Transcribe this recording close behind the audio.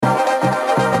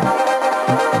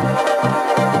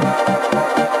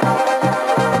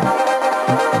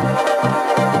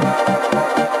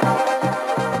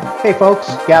Hey folks,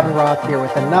 Gavin Roth here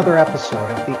with another episode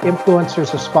of the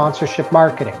Influencers of Sponsorship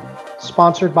Marketing,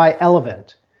 sponsored by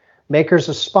Elevent, makers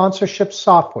of sponsorship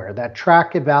software that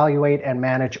track, evaluate, and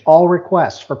manage all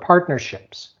requests for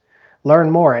partnerships.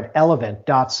 Learn more at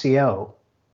elevent.co.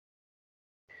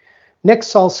 Nick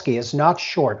Sulsky is not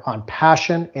short on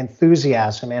passion,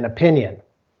 enthusiasm, and opinion.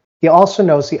 He also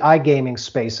knows the iGaming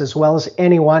space as well as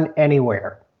anyone,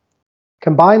 anywhere.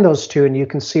 Combine those two and you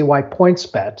can see why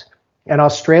PointsBet, an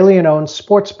Australian-owned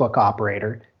sportsbook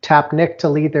operator, tapped Nick to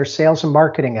lead their sales and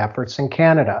marketing efforts in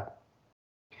Canada.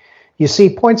 You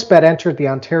see, PointsBet entered the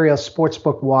Ontario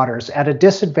sportsbook waters at a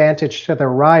disadvantage to their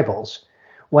rivals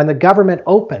when the government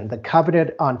opened the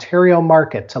coveted Ontario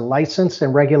market to licensed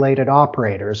and regulated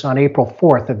operators on April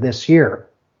 4th of this year.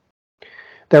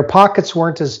 Their pockets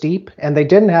weren't as deep, and they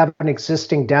didn't have an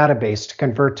existing database to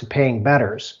convert to paying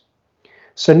bettors.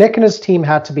 So Nick and his team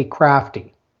had to be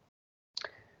crafty.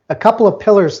 A couple of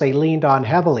pillars they leaned on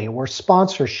heavily were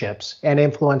sponsorships and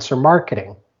influencer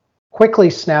marketing, quickly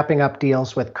snapping up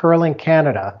deals with Curling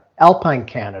Canada, Alpine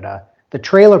Canada, the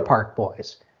Trailer Park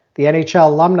Boys, the NHL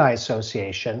Alumni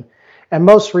Association, and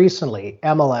most recently,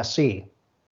 MLSE.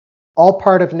 All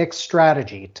part of Nick's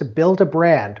strategy to build a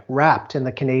brand wrapped in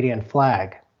the Canadian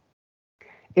flag.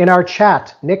 In our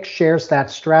chat, Nick shares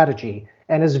that strategy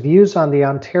and his views on the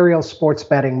Ontario sports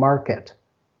betting market.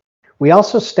 We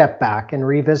also stepped back and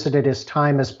revisited his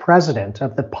time as president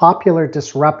of the popular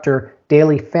disruptor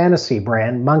daily fantasy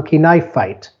brand Monkey Knife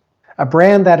Fight, a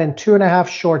brand that in 2.5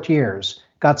 short years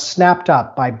got snapped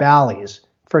up by Bally's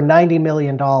for $90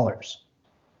 million. The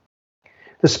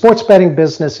sports betting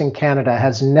business in Canada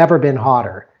has never been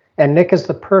hotter, and Nick is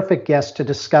the perfect guest to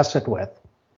discuss it with.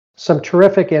 Some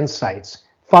terrific insights,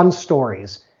 fun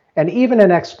stories, and even an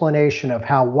explanation of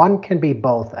how one can be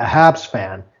both a Habs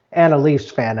fan and a Leafs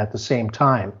fan at the same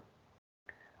time.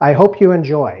 I hope you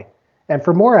enjoy. And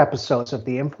for more episodes of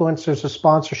the Influencers of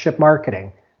Sponsorship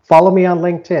Marketing, follow me on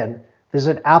LinkedIn,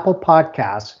 visit Apple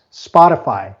Podcasts,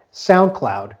 Spotify,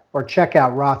 SoundCloud, or check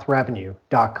out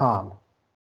rothrevenue.com.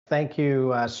 Thank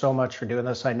you so much for doing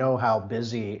this. I know how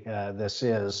busy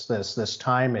this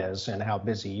time is, and how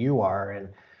busy you are, and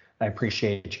I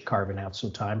appreciate you carving out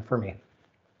some time for me.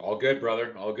 All good,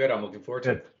 brother. All good. I'm looking forward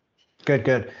to it.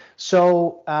 Good.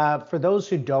 So for those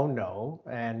who don't know,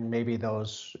 and maybe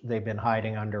those they've been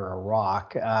hiding under a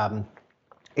rock,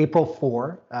 April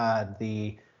 4,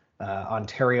 the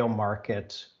Ontario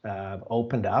market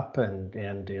opened up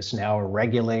and is now a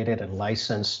regulated and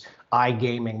licensed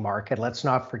iGaming market. Let's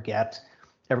not forget,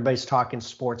 everybody's talking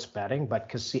sports betting,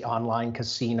 but online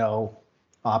casino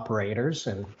operators,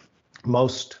 and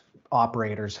most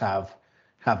operators have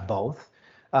both.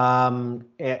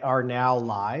 Are now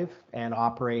live and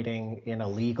operating in a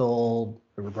legal,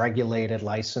 regulated,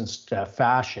 licensed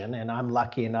fashion. And I'm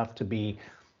lucky enough to be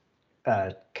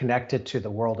connected to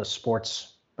the world of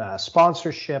sports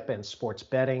sponsorship and sports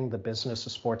betting, the business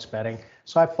of sports betting.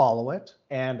 So I follow it,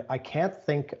 and I can't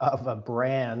think of a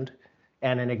brand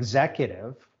and an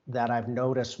executive that I've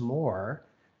noticed more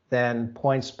than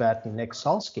PointsBet and Nick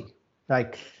Sulsky.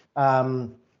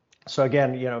 So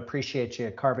again, appreciate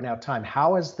you carving out time.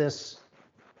 How's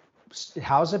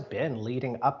it been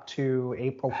leading up to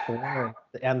April 4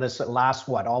 and this last,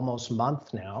 almost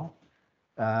month now,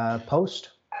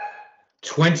 post?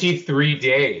 23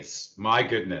 days. My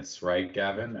goodness, right,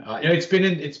 Gavin? It's been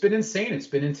insane. It's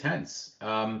been intense.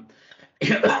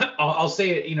 I'll say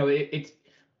it.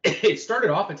 It started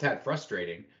off a tad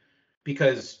frustrating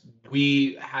because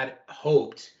we had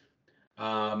hoped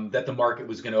that the market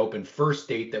was going to open. First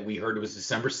date that we heard was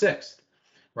December 6th,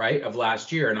 right, of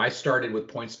last year. And I started with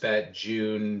PointsBet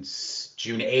June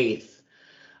 8th.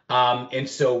 And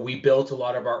so we built a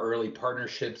lot of our early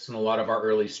partnerships and a lot of our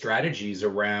early strategies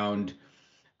around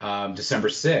December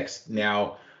 6th.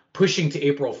 Now, pushing to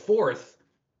April 4th,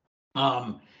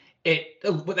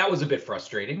 that was a bit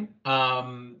frustrating.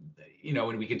 And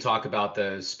we can talk about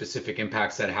the specific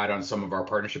impacts that had on some of our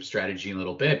partnership strategy in a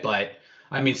little bit, but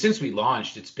I mean, since we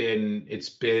launched, it's been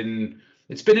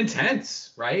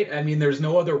intense, right? I mean, there's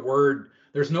no other word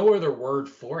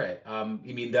for it. I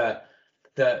mean, the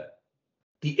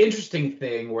interesting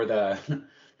thing, or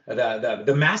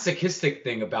the masochistic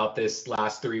thing about this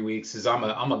last 3 weeks is I'm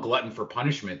a glutton for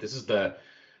punishment. This is the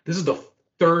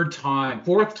fourth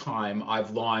time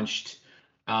I've launched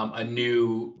a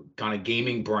new kind of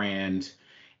gaming brand,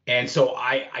 and so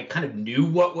I kind of knew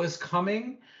what was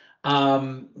coming,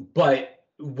 but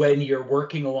when you're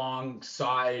working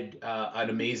alongside an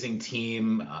amazing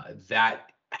team that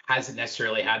hasn't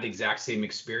necessarily had the exact same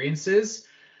experiences,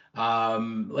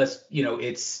 it's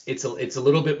a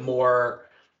little bit more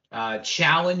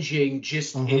challenging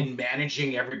just Mm-hmm. in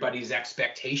managing everybody's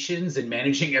expectations and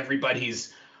managing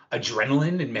everybody's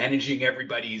adrenaline and managing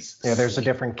everybody's Yeah, there's a sleep.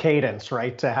 different cadence,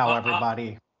 right, to how Uh,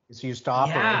 everybody is used to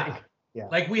operating. yeah. Yeah.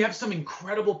 Like we have some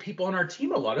incredible people on our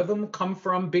team. A lot of them come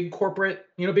from big corporate,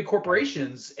 big Right.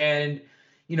 corporations. And,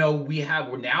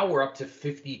 we're up to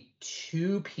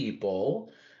 52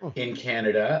 people Hmm. in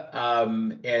Canada.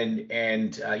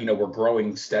 We're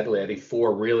growing steadily. I think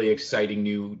 4 really exciting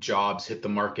new jobs hit the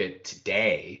market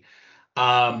today.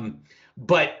 Um,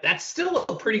 but that's still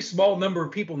a pretty small number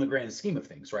of people in the grand scheme of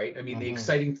things, right? I mean, the Hmm.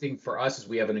 exciting thing for us is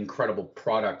we have an incredible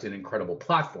product and incredible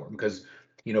platform because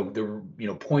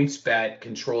PointsBet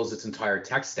controls its entire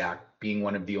tech stack, being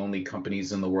one of the only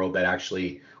companies in the world that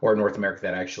actually, or North America,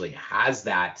 that actually has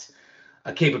that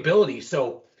capability.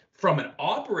 So from an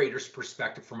operator's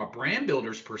perspective, from a brand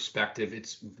builder's perspective,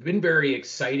 it's been very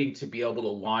exciting to be able to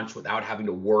launch without having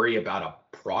to worry about a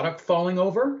product falling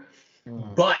over.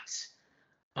 Hmm. But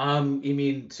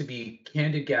to be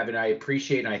candid, Gavin, I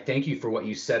appreciate and I thank you for what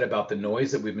you said about the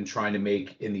noise that we've been trying to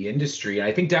make in the industry. And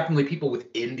I think definitely people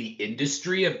within the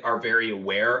industry are very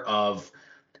aware of,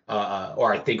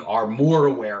 or I think are more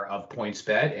aware of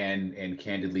PointsBet and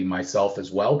candidly myself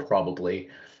as well, probably.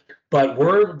 But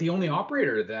we're the only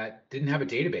operator that didn't have a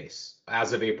database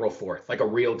as of April 4th, like a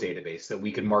real database that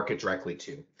we could market directly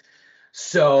to.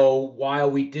 So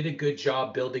while we did a good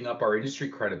job building up our industry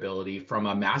credibility from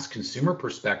a mass consumer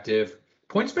perspective,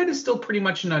 PointsBet is still pretty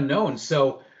much an unknown.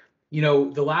 So,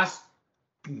 the last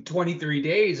 23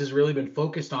 days has really been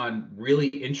focused on really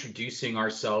introducing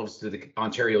ourselves to the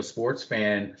Ontario sports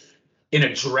fan in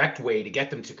a direct way to get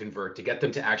them to convert, to get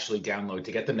them to actually download,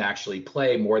 to get them to actually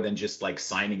play more than just like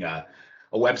signing a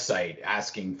website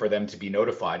asking for them to be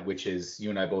notified, which is, you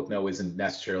and I both know, isn't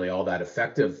necessarily all that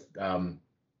effective.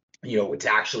 To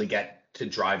actually get to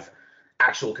drive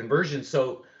actual conversion.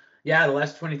 So yeah, the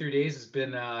last 23 days has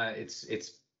been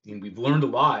we've learned a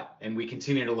lot and we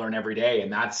continue to learn every day.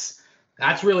 And that's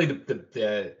really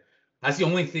that's the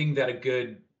only thing that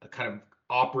a kind of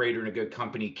operator in a good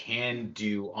company can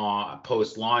do on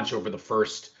post launch over the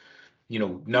first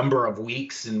number of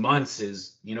weeks and months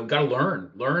is got to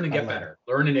learn and I get learned. better,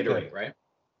 learn and Good. iterate, right?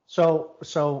 So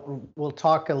we'll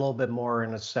talk a little bit more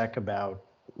in a sec about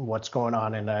what's going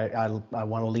on, and I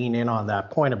want to lean in on that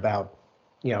point about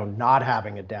not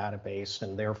having a database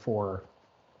and therefore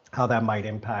how that might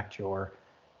impact your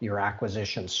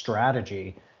acquisition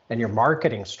strategy and your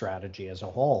marketing strategy as a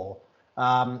whole.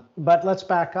 But let's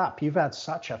back up. You've had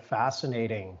such a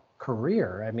fascinating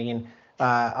career. I mean,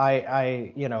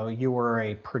 you were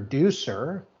a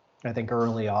producer, I think,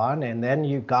 early on, and then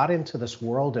you got into this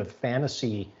world of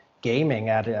fantasy gaming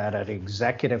at an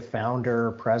executive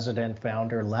founder, president,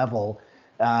 founder level.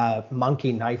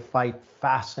 Monkey Knife Fight,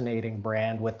 fascinating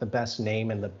brand with the best name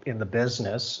in the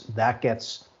business that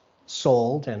gets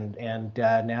sold, and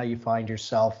now you find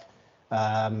yourself,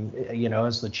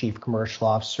 as the chief commercial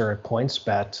officer at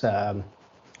PointsBet.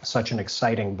 Such an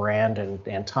exciting brand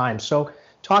and time. So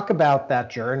talk about that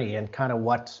journey and kind of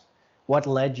what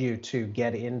led you to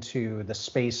get into the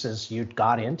spaces you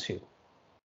got into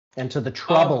and to the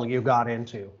trouble you got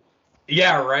into.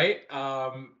 Yeah, right.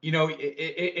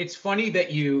 It's funny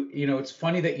that you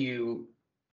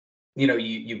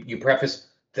preface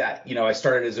that, I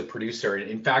started as a producer.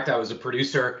 In fact, I was a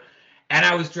producer and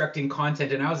I was directing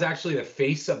content and I was actually the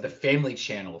face of the Family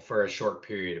Channel for a short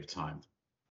period of time.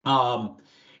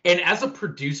 And as a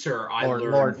producer, I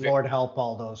learned Lord help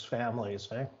all those families,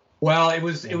 eh? well,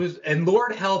 Yeah. and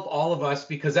Lord help all of us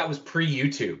because that was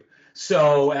pre-YouTube.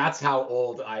 So that's how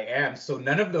old I am. So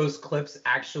none of those clips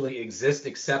actually exist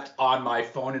except on my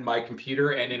phone and my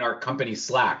computer and in our company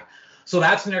Slack. So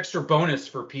that's an extra bonus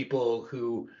for people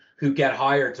who get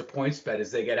hired to PointsBet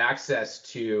is they get access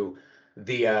to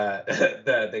the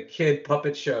the kid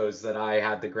puppet shows that I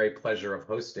had the great pleasure of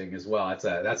hosting as well.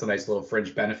 That's a nice little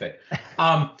fringe benefit.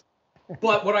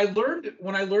 But what I learned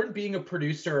when I learned being a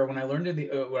producer, when I learned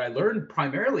what I learned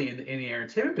primarily in the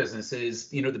entertainment business is,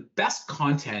 the best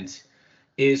content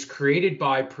is created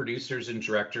by producers and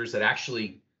directors that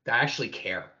actually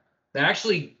care. That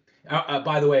actually,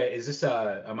 by the way,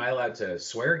 am I allowed to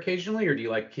swear occasionally, or do you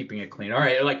like keeping it clean? All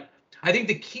right, like I think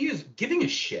the key is giving a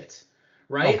shit,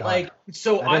 Oh right? God. Like,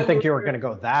 so I I didn't think learned. you were going to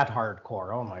go that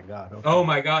hardcore. Oh my God. Oh Okay.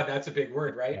 my God, that's a big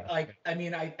word, right? Yeah. Like, I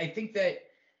mean, I think that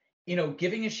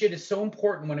giving a shit is so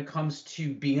important when it comes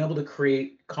to being able to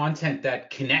create content that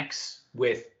connects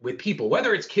with people,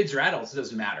 whether it's kids or adults, it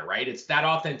doesn't matter, right? It's that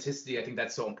authenticity. I think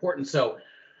that's so important. So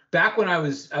back when I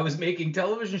was making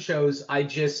television shows, I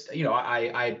just,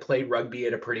 I played rugby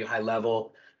at a pretty high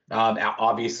level.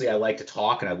 Obviously, I like to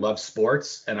talk and I love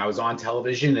sports. And I was on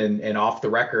television and off the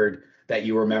record that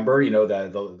you remember,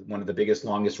 the one of the biggest,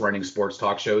 longest running sports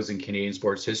talk shows in Canadian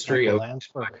sports history, Michael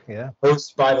Landsberg, yeah.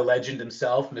 hosted by the legend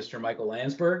himself, Mr. Michael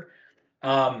Landsberg.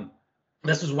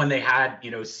 This was when they had,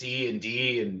 C and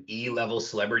D and E level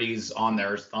celebrities on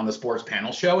the sports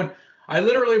panel show. And I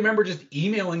literally remember just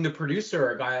emailing the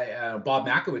producer, a guy, Bob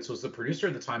Makowitz was the producer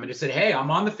at the time, and just said, "Hey,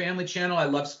 I'm on the Family Channel. I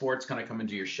love sports. Can I come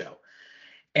into your show?"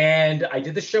 And I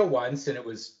did the show once, and it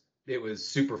was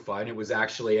super fun. It was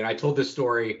actually, and I told this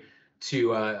story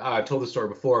I've told the story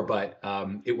before, but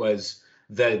it was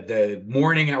the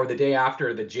morning or the day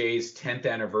after the Jays' 10th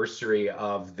anniversary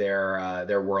of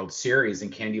their World Series,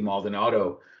 and Candy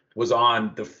Maldonado was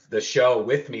on the show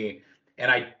with me, and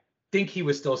I think he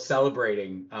was still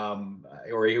celebrating,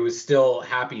 or he was still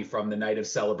happy from the night of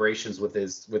celebrations with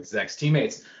his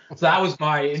ex-teammates. So that was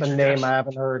my It's a name I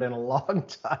haven't heard in a long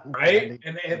time. Right?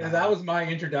 And that was my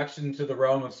introduction to the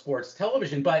realm of sports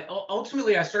television. But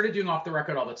ultimately, I started doing off the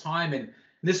record all the time. And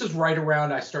this is right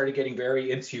around I started getting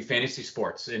very into fantasy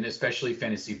sports, and especially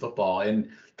fantasy football. And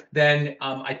then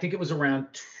I think it was around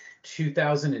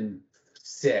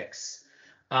 2006,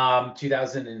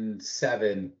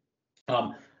 2007.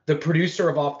 The producer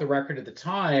of Off the Record at the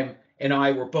time and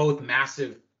I were both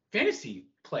massive fantasy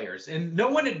players, and no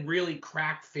one had really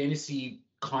cracked fantasy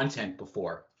content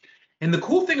before. And the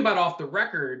cool thing about Off the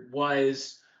Record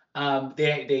was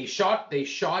they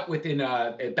shot within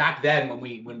back then when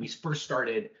we first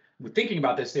started thinking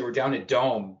about this, they were down at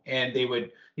Dome, and they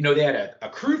would, they had a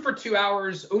crew for 2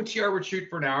 hours, OTR would shoot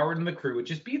for an hour, and the crew would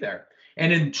just be there.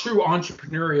 And in true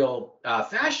entrepreneurial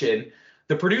fashion,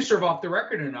 the producer of Off the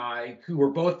Record and I, who were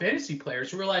both fantasy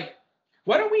players, were like,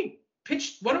 why don't we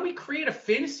create a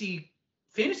fantasy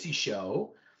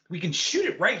show? We can shoot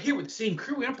it right here with the same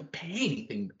crew. We don't have to pay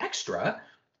anything extra,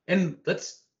 and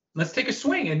let's take a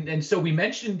swing. And so we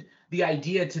mentioned the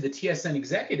idea to the TSN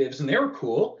executives, and they were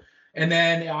cool. And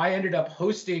then I ended up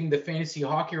hosting the Fantasy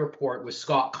Hockey Report with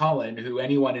Scott Cullen, who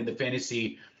anyone in the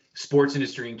fantasy sports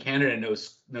industry in Canada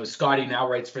knows. Scotty now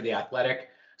writes for The Athletic.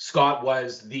 Scott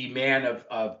was the man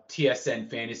of TSN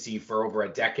fantasy for over a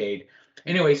decade.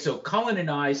 Anyway, so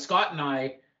Scott and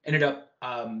I ended up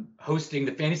hosting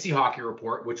the Fantasy Hockey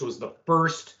Report, which was the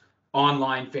first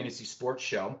online fantasy sports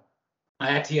show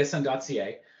at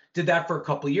tsn.ca. Did that for a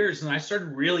couple of years, and I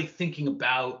started really thinking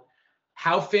about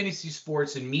how fantasy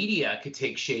sports and media could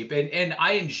take shape. And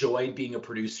I enjoyed being a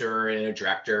producer and a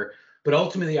director, but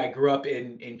ultimately I grew up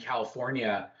in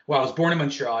California. Well, I was born in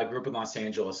Montreal. I grew up in Los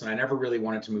Angeles, and I never really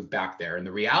wanted to move back there. And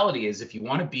the reality is, if you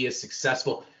want to be if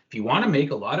you want to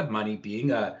make a lot of money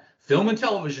being a film and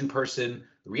television person,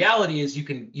 the reality is you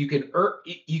can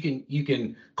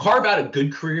carve out a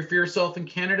good career for yourself in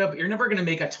Canada, but you're never going to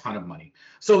make a ton of money.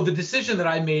 So the decision that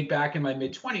I made back in my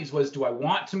mid-20s was, do I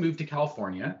want to move to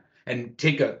California and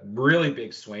take a really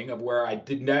big swing of where I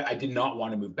did not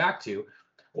want to move back to,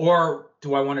 or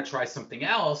do I want to try something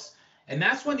else? And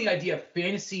that's when the idea of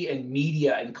fantasy and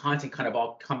media and content kind of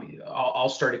all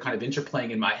started kind of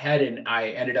interplaying in my head, and I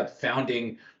ended up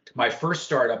founding my first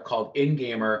startup called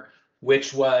InGamer,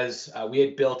 which was we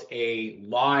had built a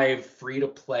live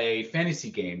free-to-play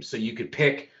fantasy game. So you could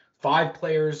pick 5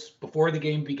 players before the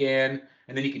game began,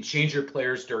 and then you can change your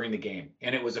players during the game.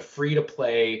 And it was a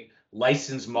free-to-play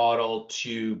license model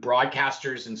to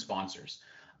broadcasters and sponsors.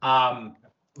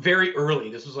 Very early.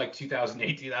 This was like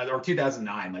 2008 or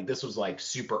 2009. Like, this was like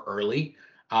super early.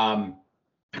 Had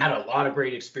a lot of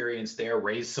great experience there,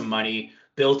 raised some money,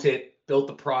 built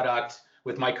the product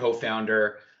with my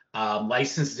co-founder,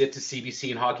 licensed it to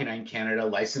CBC and Hockey Night in Canada,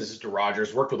 licensed it to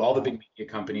Rogers, worked with all the big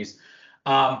media companies.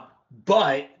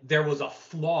 But there was a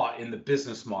flaw in the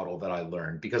business model that I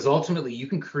learned, because ultimately you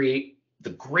can create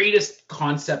the greatest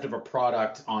concept of a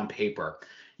product on paper.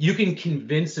 You can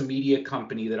convince a media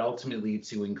company that ultimately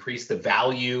to increase the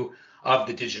value of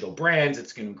the digital brands,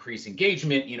 it's going to increase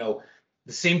engagement.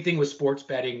 The same thing with sports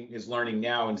betting is learning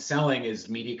now and selling, is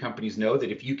media companies know that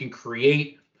if you can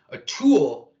create a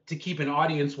tool to keep an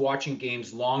audience watching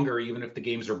games longer, even if the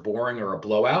games are boring or a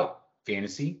blowout,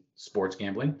 fantasy, sports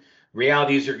gambling,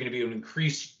 reality is you're going to be able to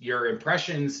increase your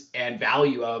impressions and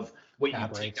value of what you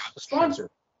take out the sponsor.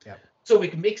 Sure. Yep. So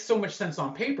it can make so much sense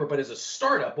on paper, but as a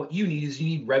startup, what you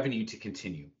need revenue to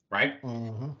continue, right?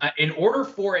 Mm-hmm. In order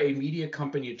for a media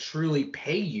company to truly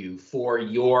pay you for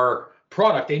your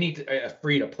product, they need a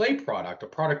free-to-play product, a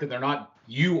product that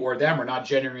you or them are not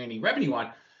generating any revenue on.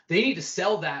 They need to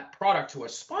sell that product to a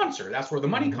sponsor. That's where the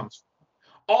money comes from.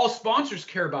 All sponsors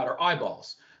care about are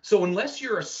eyeballs. So unless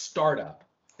you're a startup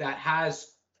that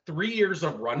has 3 years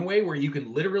of runway where you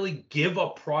can literally give a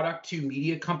product to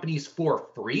media companies for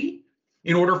free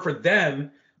in order for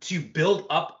them to build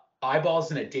up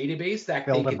eyeballs in a database that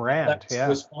Build they a can brand. to a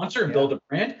Yeah. sponsor and Yeah. build a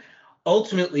brand.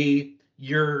 Ultimately,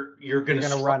 you're You're going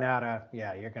going to to run out of,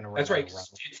 yeah, you're going to run that's out right. of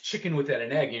runway. It's chicken without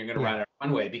an egg, and you're going to run Yeah. out of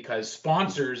runway because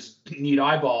sponsors need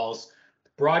eyeballs,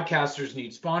 broadcasters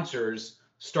need sponsors,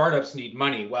 startups need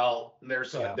money. Well,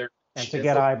 Yeah. there's And to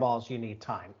get eyeballs, you need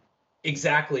time.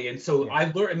 exactly. And so Yeah.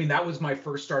 I learned. I mean, that was my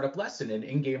first startup lesson, and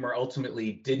InGamer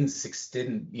ultimately didn't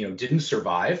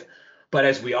survive. But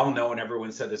as we all know, and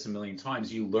everyone said this a million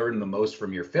times, you learn the most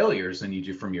from your failures than you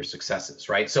do from your successes,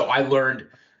 right? So I learned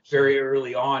very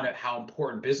early on at how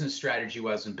important business strategy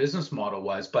was and business model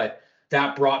was, but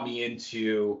that brought me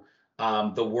into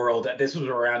the world. This was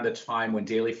around the time when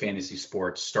daily fantasy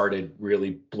sports started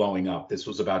really blowing up. This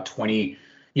was about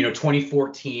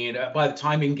 2014. By the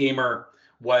time InGamer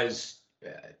was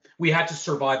we had to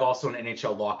survive also an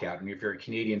NHL lockout. And if you're a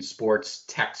Canadian sports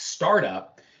tech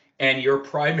startup and your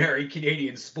primary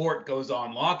Canadian sport goes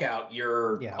on lockout,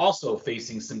 you're also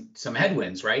facing some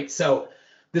headwinds, right? So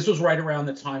this was right around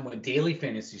the time when daily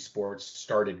fantasy sports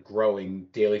started growing,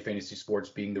 daily fantasy sports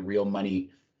being the real money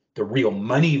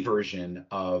version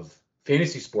of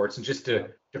fantasy sports. And just to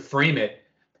frame it,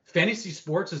 fantasy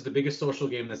sports is the biggest social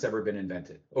game that's ever been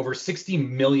invented. Over 60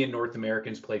 million North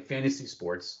Americans play fantasy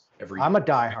sports every year. I'm a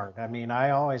diehard. I mean,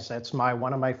 that's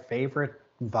one of my favorite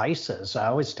vices. I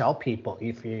always tell people,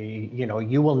 if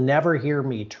you will never hear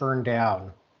me turn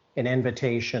down an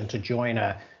invitation to join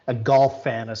a golf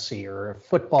fantasy or a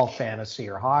football fantasy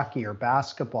or hockey or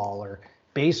basketball or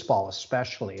baseball,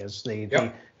 especially as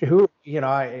I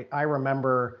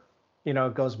remember,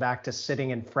 it goes back to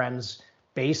sitting in friends'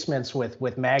 basements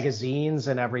with magazines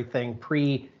and everything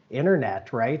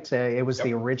pre-internet, right? It was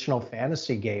the original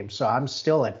fantasy game. So I'm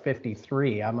still at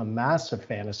 53. I'm a massive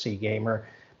fantasy gamer,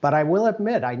 but I will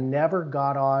admit I never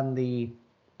got on the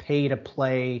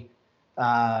pay-to-play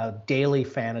daily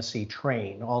fantasy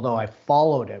train, although I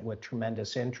followed it with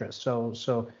tremendous interest.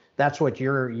 So that's what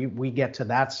we get to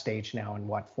that stage now in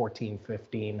 2014,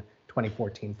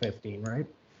 15, right?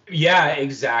 Yeah,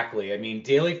 exactly. I mean,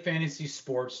 daily fantasy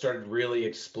sports started really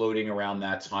exploding around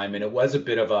that time, and it was a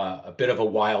bit of a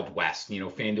wild west.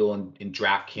 FanDuel and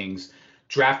DraftKings.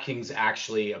 DraftKings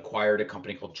actually acquired a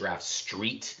company called Draft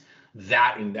Street.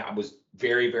 That was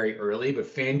very, very early. But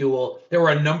FanDuel, there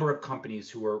were a number of companies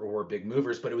who were big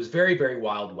movers, but it was very, very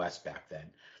wild west back then.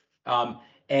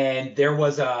 And there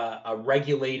was a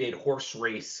regulated horse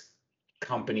race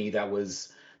company that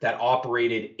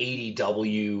operated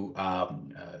ADW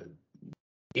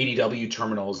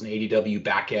terminals and ADW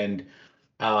backend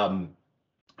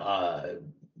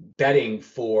betting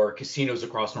for casinos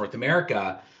across North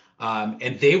America.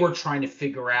 And they were trying to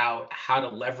figure out how to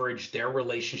leverage their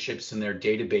relationships and their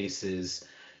databases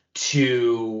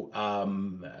to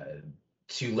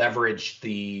leverage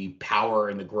the power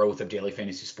and the growth of daily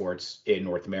fantasy sports in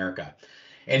North America.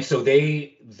 And so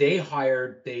they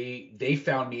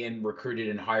found me and recruited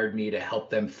and hired me to help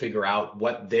them figure out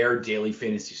what their daily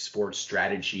fantasy sports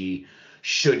strategy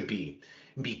should be.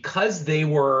 Because they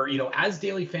were, as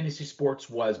daily fantasy sports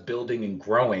was building and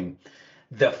growing,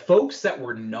 the folks that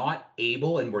were not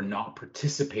able and were not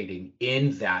participating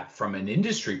in that from an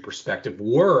industry perspective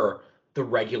were the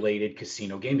regulated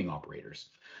casino gaming operators.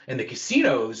 And the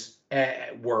casinos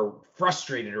were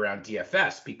frustrated around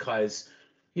DFS because,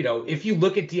 if you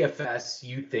look at DFS,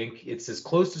 you think it's as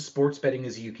close to sports betting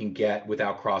as you can get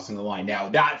without crossing the line. Now,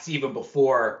 that's even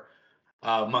before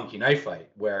Monkey Knife Fight,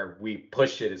 where we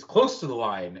pushed it as close to the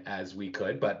line as we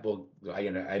could, but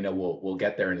I know we'll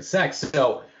get there in a sec.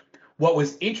 So what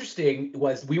was interesting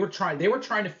was they were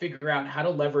trying to figure out how to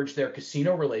leverage their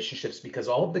casino relationships because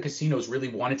all of the casinos really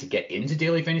wanted to get into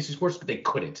daily fantasy sports, but they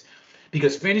couldn't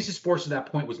because fantasy sports at that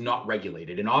point was not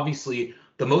regulated. And obviously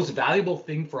the most valuable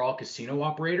thing for all casino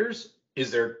operators is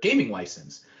their gaming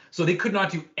license. So they could not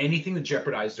do anything to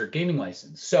jeopardize their gaming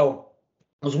license. So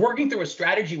I was working through a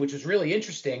strategy which was really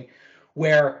interesting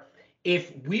where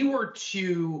if we were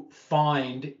to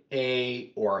find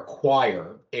or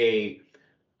acquire a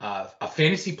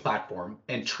fantasy platform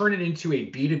and turn it into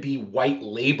a B2B white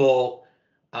label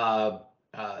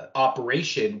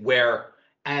operation where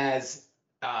as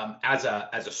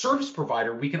a service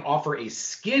provider, we can offer a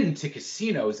skin to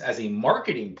casinos as a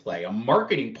marketing play, a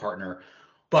marketing partner.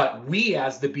 But we,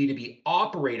 as the B2B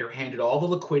operator, handled all the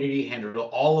liquidity, handled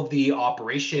all of the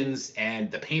operations and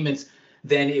the payments.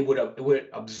 Then it would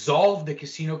absolve the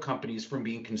casino companies from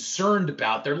being concerned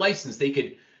about their license. They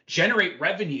could generate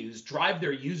revenues, drive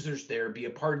their users there, be a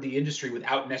part of the industry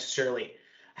without necessarily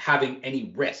having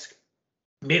any risk.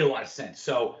 made a lot of sense.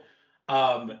 So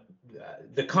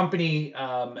the company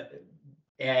so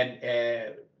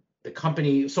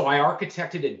I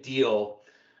architected a deal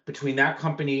between that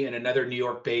company and another New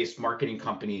York-based marketing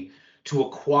company to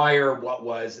acquire what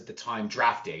was at the time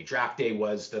Draft Day. Draft Day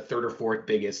was the third or fourth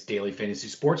biggest daily fantasy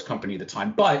sports company at the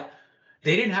time, but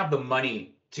they didn't have the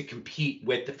money to compete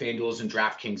with the FanDuels and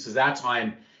DraftKings. So that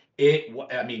time,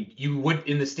 you would,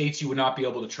 in the States, you would not be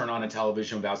able to turn on a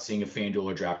television without seeing a FanDuel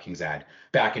or DraftKings ad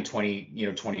back in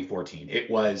 2014. It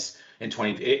was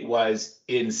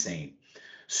insane.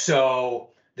 So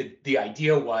the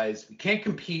idea was we can't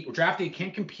compete, or Draft Day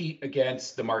can't compete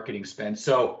against the marketing spend.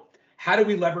 So how do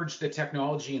we leverage the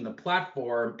technology and the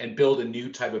platform and build a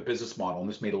new type of business model? And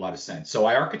this made a lot of sense. So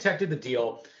I architected the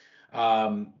deal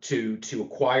to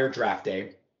acquire Draft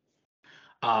Day.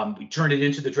 We turned it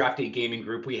into the Draft Day Gaming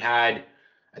Group. We had,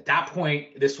 at that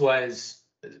point, this was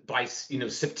by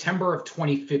September of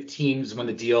 2015 is when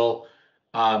the deal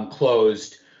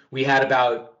closed. We had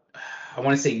about, I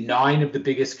want to say, 9 of the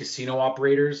biggest casino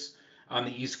operators on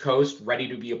the East Coast ready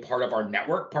to be a part of our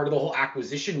network. Part of the whole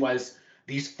acquisition was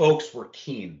these folks were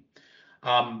keen.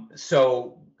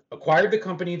 So acquired the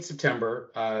company in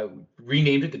September,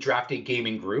 renamed it the Draft Day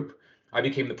Gaming Group. I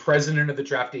became the president of the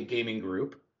Draft Day Gaming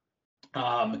Group.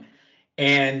 The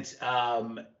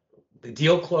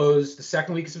deal closed the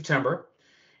second week of September.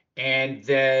 And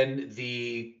then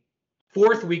the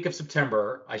fourth week of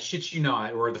September, I shit you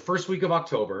not, or the first week of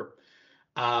October,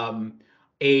 a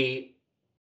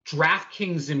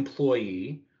DraftKings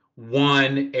employee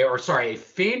won, a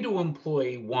FanDuel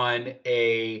employee won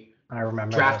a I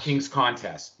remember DraftKings this.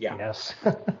 Contest. Yeah. Yes.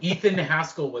 Ethan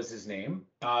Haskell was his name.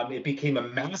 It became a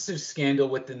massive scandal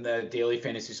within the daily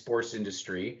fantasy sports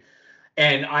industry.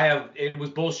 And it was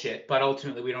bullshit, but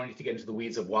ultimately we don't need to get into the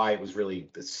weeds of why it was really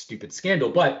a stupid scandal.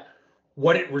 But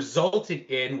what it resulted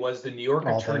in was the New York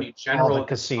Attorney General. All the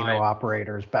casino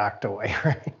operators backed away,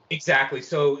 right? Exactly.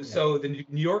 So the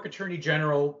New York Attorney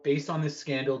General, based on this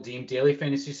scandal, deemed daily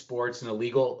fantasy sports and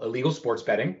illegal sports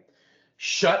betting,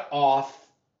 shut off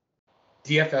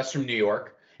DFS from New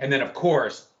York, and then of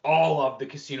course all of the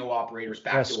casino operators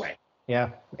backed away.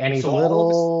 Yeah. Any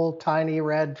little tiny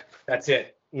red. That's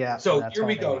it. Yeah. So here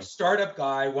we go. Startup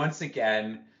guy once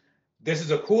again. This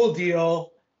is a cool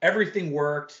deal. Everything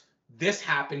worked. This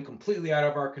happened completely out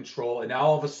of our control. And now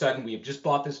all of a sudden we have just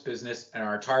bought this business and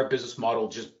our entire business model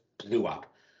just blew up.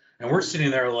 And we're sitting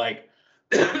there like,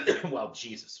 well,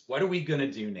 Jesus, what are we going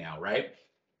to do now? Right.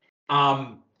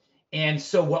 And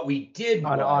so what we did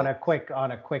on a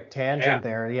quick tangent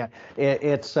there. Yeah.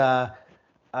 It's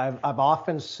I've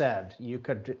often said you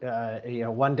could,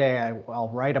 one day I'll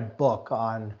write a book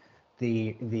on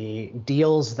the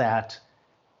deals that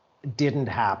didn't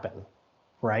happen,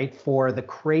 right? For the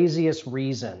craziest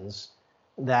reasons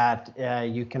that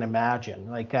you can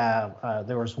imagine. Like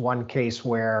there was one case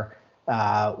where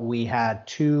we had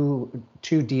two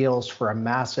deals for a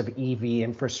massive EV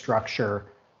infrastructure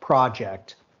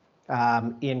project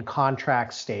in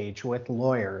contract stage with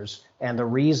lawyers. And the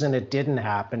reason it didn't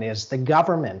happen is the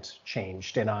government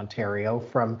changed in Ontario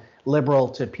from Liberal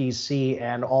to PC,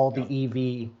 and all the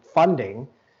EV funding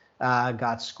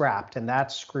got scrapped. And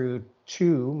that screwed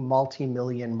 2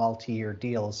 multi-million, multi-year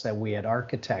deals that we had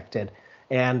architected.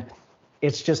 And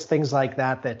it's just things like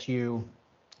that you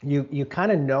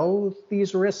kind of know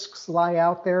these risks lie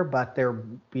out there, but they're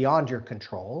beyond your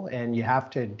control and you have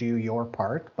to do your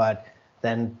part. But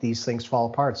then these things fall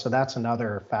apart. So that's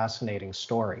another fascinating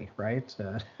story, right?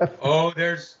 Oh,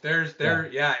 there's,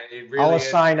 yeah, it really I'll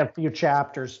assign a few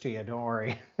chapters to you. Don't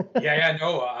worry.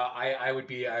 No, I would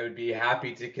be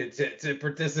happy to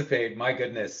participate. My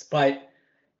goodness, but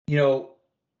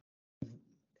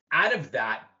out of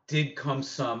that did come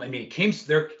some. I mean,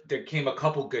 there came a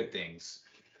couple good things.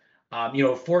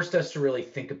 It forced us to really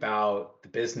think about the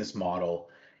business model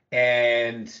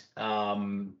and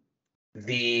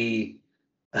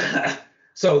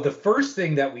so the first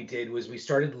thing that we did was we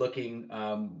started looking,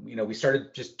 we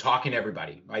started just talking to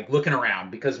everybody, like looking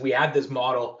around, because we had this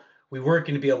model. We weren't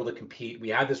going to be able to compete. We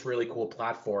had this really cool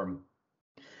platform.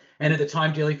 And at the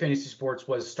time, daily fantasy sports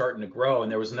was starting to grow.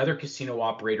 And there was another casino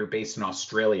operator based in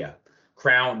Australia,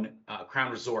 Crown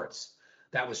Resorts,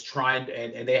 that was trying,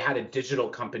 and they had a digital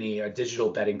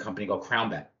betting company called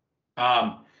CrownBet.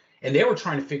 And they were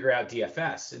trying to figure out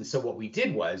DFS. And so what we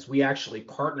did was we actually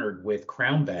partnered with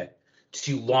CrownBet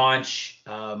to launch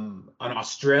an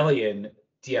Australian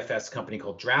DFS company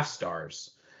called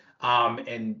DraftStars.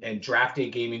 And Draft Day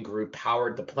Gaming Group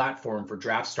powered the platform for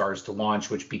DraftStars to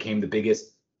launch, which became the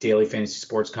biggest daily fantasy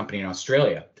sports company in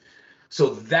Australia.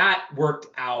 So that worked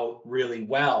out really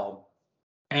well.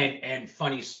 And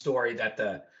funny story that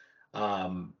the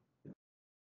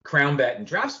Crown Bet and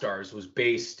Draft Stars was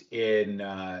based in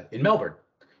Melbourne.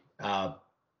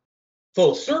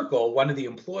 Full circle, one of the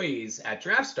employees at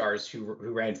Draft Stars who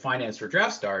ran finance for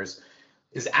Draft Stars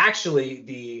is actually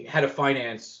the head of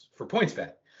finance for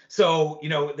PointsBet. So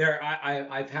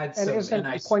I've had some. And isn't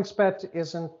PointsBet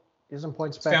isn't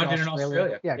PointsBet founded in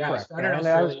Australia? Yeah, yeah, correct. Founded in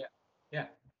Australia. Yeah.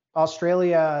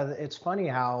 Australia, it's funny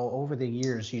how over the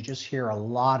years you just hear a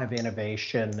lot of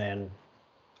innovation and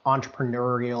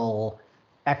entrepreneurial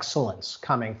excellence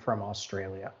coming from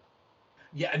Australia.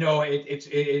 Yeah, no, it's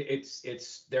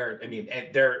they're, I mean,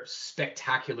 they're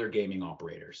spectacular gaming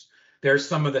operators. They're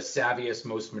some of the savviest,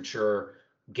 most mature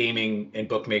gaming and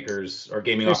bookmakers or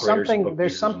gaming operators.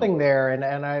 There's something there,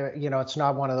 and I, it's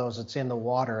not one of those, it's in the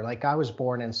water. Like, I was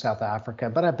born in South Africa,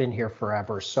 but I've been here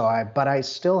forever. But I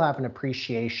still have an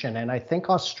appreciation, and I think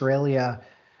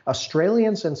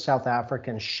Australians and South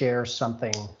Africans share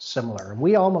something similar.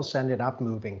 We almost ended up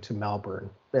moving to Melbourne.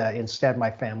 Instead,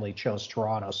 my family chose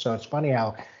Toronto. So it's funny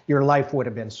how your life would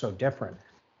have been so different.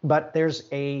 But there's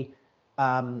a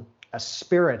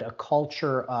spirit, a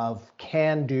culture of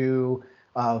can-do,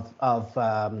 of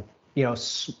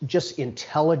just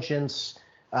intelligence,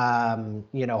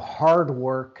 hard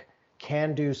work,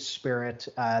 can-do spirit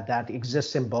that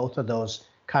exists in both of those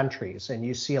countries, and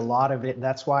you see a lot of it.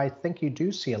 That's why I think you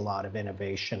do see a lot of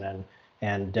innovation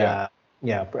and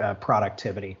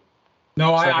productivity.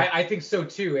 No, I think so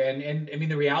too. And I mean,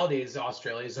 the reality is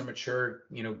Australia is a mature,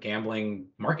 gambling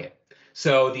market.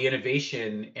 So the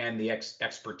innovation and the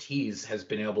expertise has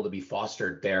been able to be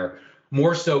fostered there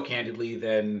more so candidly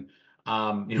than,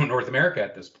 North America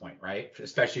at this point, right?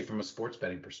 Especially from a sports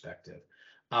betting perspective.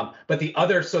 But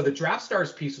the Draft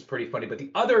Stars piece was pretty funny, but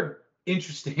the other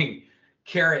interesting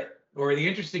carrot or the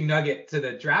interesting nugget to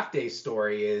the Draft Day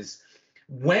story is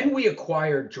when we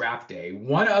acquired Draft Day,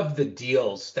 one of the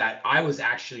deals that I was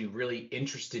actually really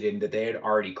interested in that they had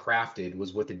already crafted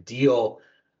was with a deal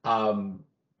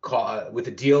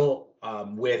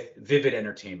with Vivid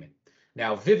Entertainment.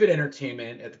 Now, Vivid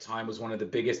Entertainment at the time was one of the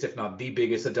biggest, if not the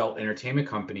biggest, adult entertainment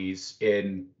companies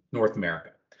in North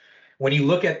America. When you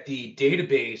look at the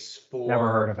database for...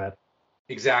 Never heard of it.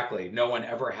 Exactly. No one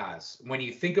ever has. When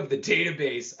you think of the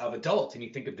database of adults and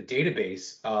you think of the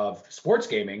database of sports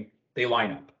gaming, they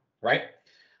line up, right?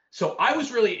 So I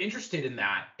was really interested in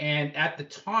that. And at the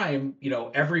time,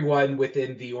 everyone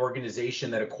within the organization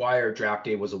that acquired Draft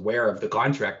Day was aware of the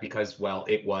contract because, well,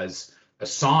 it was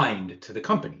assigned to the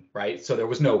company, right? So there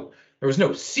was no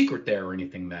secret there or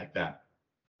anything like that.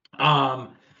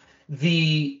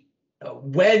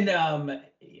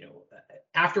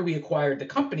 After we acquired the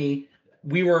company,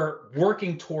 we were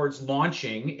working towards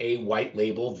launching a white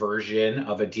label version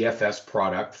of a DFS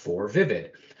product for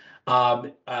Vivid.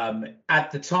 At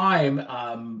the time,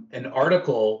 an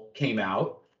article came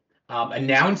out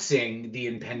announcing the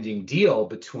impending deal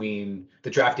between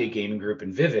the Draft Day Gaming Group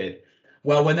and Vivid.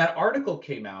 Well, when that article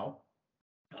came out,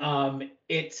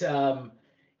 it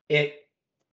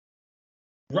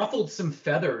ruffled some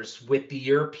feathers with the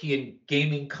European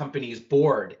Gaming Companies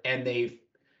Board, and they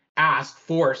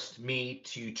forced me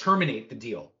to terminate the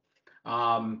deal.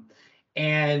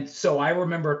 And so I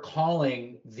remember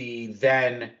calling the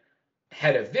then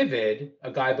head of Vivid,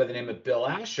 a guy by the name of Bill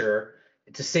Asher,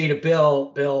 to say to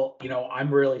Bill,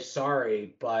 I'm really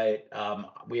sorry, but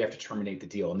we have to terminate the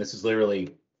deal. And this is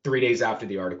literally 3 days after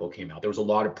the article came out. There was a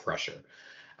lot of pressure.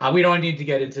 We don't need to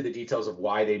get into the details of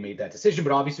why they made that decision,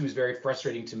 but obviously it was very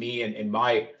frustrating to me and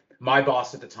my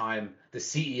boss at the time, the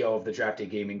CEO of the Draft Day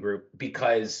Gaming Group,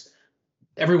 because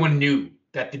everyone knew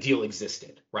that the deal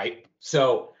existed, right?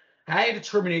 So I had to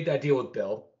terminate that deal with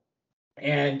Bill,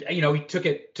 and he took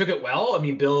it well. I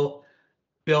mean, Bill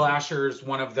Asher is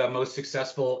one of the most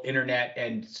successful internet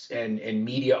and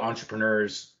media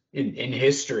entrepreneurs in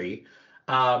history,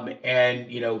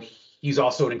 and he's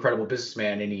also an incredible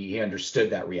businessman, and he understood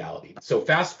that reality. So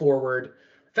fast forward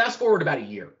about a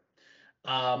year.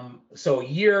 So a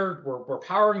year, we're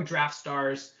powering Draft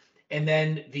Stars. And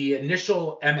then the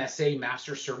initial MSA,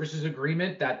 Master Services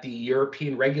Agreement, that the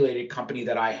European regulated company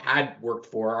that I had worked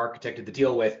for, architected the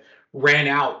deal with, ran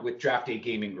out with Draft Day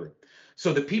Gaming Group.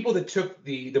 So the people that took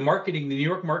the marketing, the New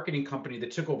York marketing company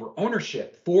that took over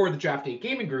ownership for the Draft Day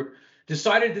Gaming Group,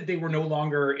 decided that they were no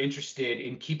longer interested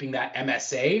in keeping that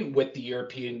MSA with the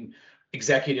European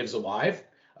executives alive.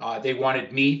 They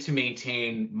wanted me to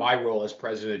maintain my role as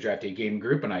president of the Draft Day Gaming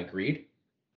Group, and I agreed.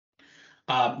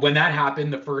 When that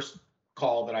happened, the first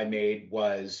call that I made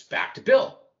was back to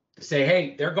Bill to say,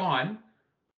 hey, they're gone.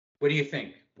 What do you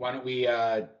think? Why don't we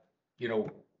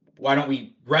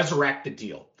resurrect the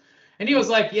deal? And he was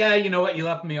like, yeah, you know what? You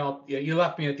left me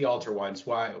at the altar once.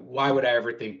 Why would I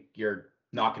ever think you're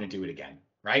not going to do it again?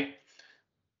 Right?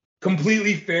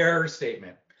 Completely fair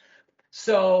statement.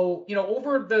 So,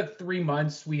 over the 3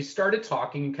 months, we started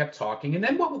talking and kept talking. And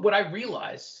then what I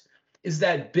realized is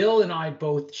that Bill and I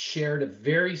both shared a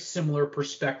very similar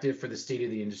perspective for the state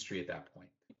of the industry at that point.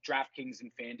 DraftKings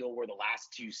and FanDuel were the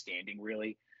last two standing,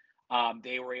 really.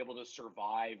 They were able to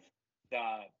survive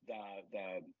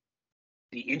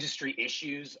the industry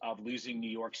issues of losing New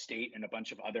York State and a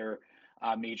bunch of other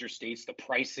major states. The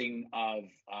pricing of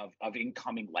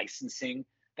incoming licensing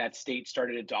that state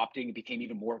started adopting, it became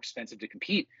even more expensive to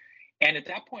compete. And at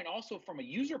that point, also from a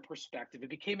user perspective, it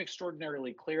became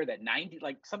extraordinarily clear that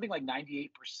something like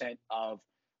 98% of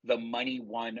the money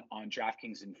won on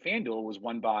DraftKings and FanDuel was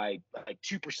won by like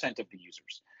 2% of the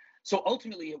users. So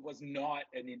ultimately, it was not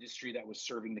an industry that was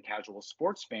serving the casual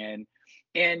sports fan,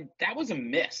 and that was a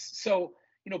miss. So,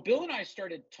 Bill and I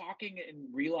started talking and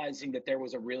realizing that there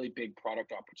was a really big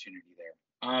product opportunity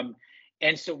there.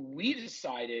 And so we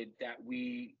decided that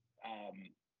we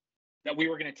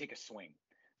were going to take a swing.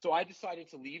 So I decided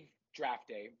to leave Draft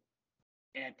Day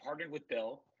and partnered with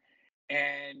Bill.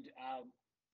 And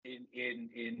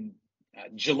in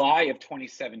July of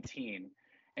 2017,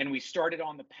 and we started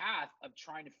on the path of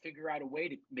trying to figure out a way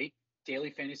to make daily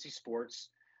fantasy sports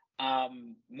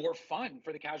more fun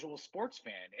for the casual sports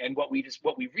fan. And what we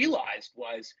realized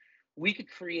was we could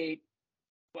create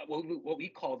what we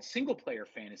called single player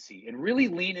fantasy and really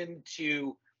lean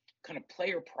into kind of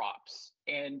player props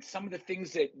and some of the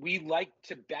things that we like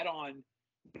to bet on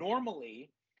normally,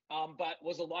 but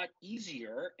was a lot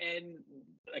easier and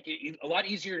a lot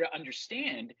easier to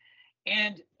understand.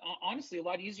 And honestly, a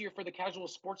lot easier for the casual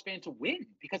sports fan to win,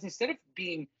 because instead of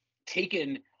being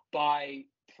taken by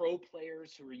pro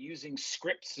players who are using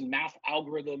scripts and math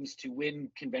algorithms to win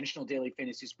conventional daily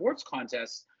fantasy sports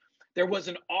contests, there was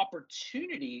an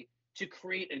opportunity to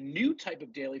create a new type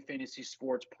of daily fantasy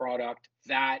sports product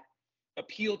that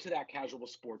appealed to that casual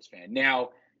sports fan. Now,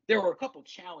 there were a couple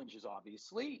challenges,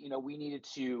 obviously. We needed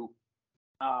to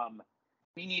get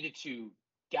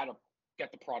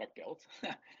the product built.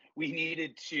 We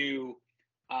needed to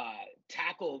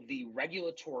tackle the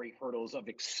regulatory hurdles of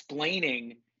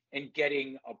explaining and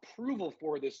getting approval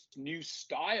for this new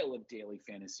style of daily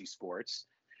fantasy sports.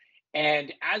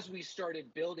 And as we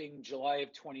started building July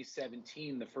of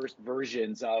 2017, the first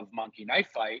versions of Monkey Knife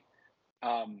Fight,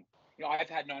 I've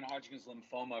had non-Hodgkin's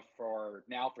lymphoma for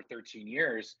 13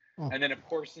 years. And then, of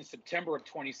course, in September of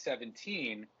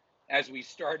 2017, as we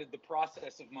started the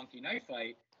process of Monkey Knife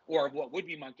Fight, or what would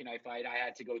be Monkey Knife Fight, I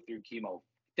had to go through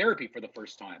chemotherapy for the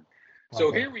first time.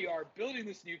 So here we are building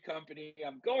this new company.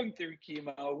 I'm going through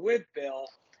chemo with Bill.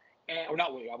 I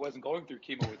wasn't going through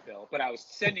chemo with Bill, but I was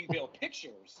sending Bill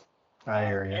pictures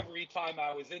every time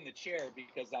I was in the chair,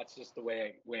 because that's just the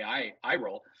way I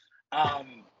roll.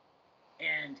 And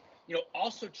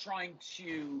also trying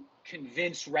to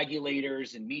convince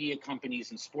regulators and media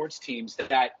companies and sports teams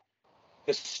that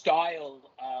the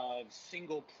style of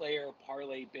single player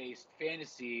parlay based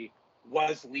fantasy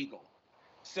was legal.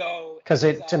 So because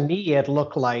to me it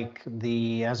looked like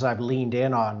as I've leaned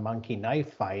in on Monkey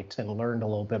Knife Fight and learned a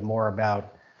little bit more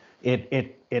about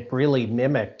it really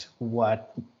mimicked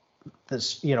what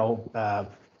this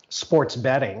sports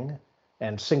betting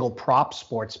and single prop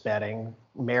sports betting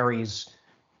marries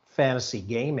fantasy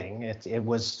gaming. It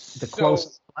was the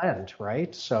closest blend,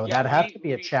 right? So that had to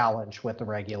be a challenge with the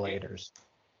regulators.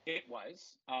 It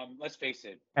was. Let's face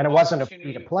it. And it wasn't a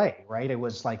free to play, right? It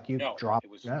was like drop.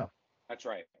 No. That's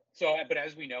right. So, but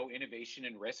as we know, innovation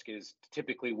and risk is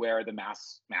typically where the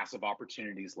massive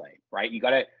opportunities lay, right? You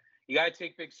gotta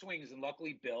take big swings. And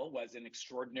luckily, Bill was an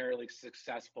extraordinarily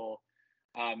successful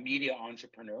media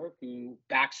entrepreneur who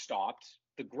backstopped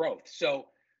the growth. So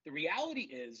the reality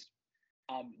is,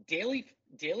 daily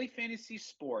fantasy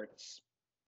sports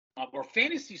or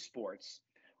fantasy sports,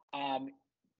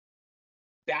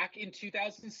 back in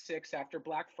 2006 after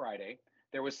Black Friday,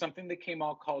 there was something that came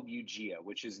out called UGIA,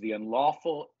 which is the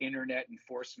Unlawful Internet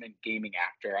Enforcement Gaming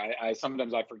Act, or I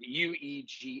sometimes forget,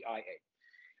 UEGIA.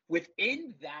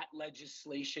 Within that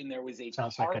legislation, there was a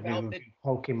sounds like a new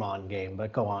Pokemon game,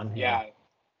 but go on. Yeah.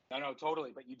 No,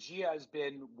 totally. But UGIA has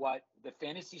been what the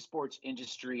fantasy sports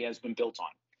industry has been built on,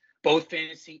 both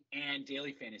fantasy and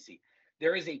daily fantasy.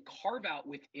 There is a carve out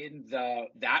within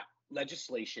that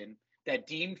legislation that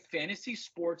deemed fantasy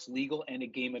sports legal and a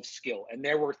game of skill. And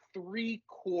there were three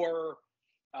core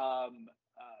kind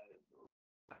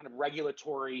of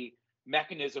regulatory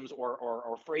mechanisms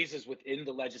or phrases within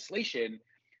the legislation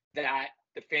that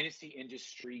the fantasy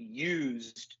industry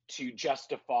used to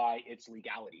justify its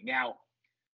legality. Now,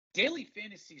 daily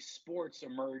fantasy sports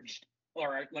emerged,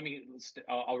 or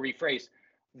I'll rephrase,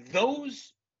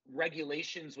 those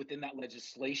regulations within that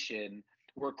legislation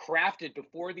were crafted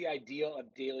before the idea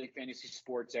of daily fantasy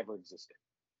sports ever existed.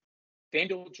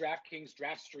 FanDuel, DraftKings,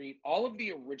 DraftStreet, all of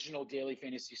the original daily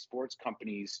fantasy sports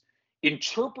companies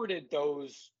interpreted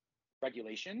those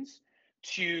regulations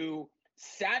to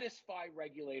satisfy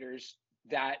regulators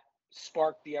that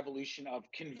sparked the evolution of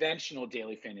conventional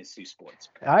daily fantasy sports.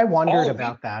 I wondered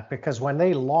about that because when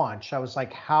they launched, I was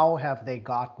like, how have they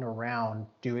gotten around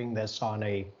doing this on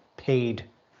a paid,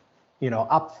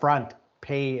 upfront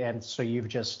pay? And so you've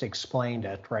just explained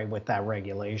it, right, with that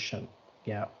regulation.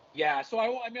 Yeah. Yeah. So I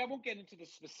won't get into the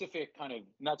specific kind of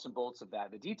nuts and bolts of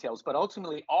that, the details, but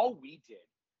ultimately all we did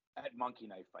at Monkey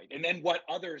Knife Fight, and then what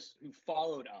others who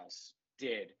followed us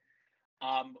did,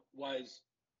 was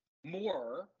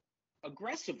more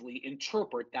aggressively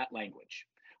interpret that language.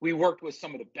 We worked with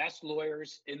some of the best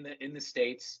lawyers in the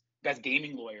states, best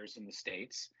gaming lawyers in the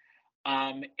states,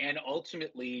 and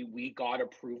ultimately we got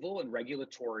approval and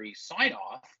regulatory sign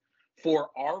off for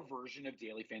our version of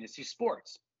daily fantasy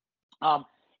sports.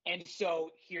 And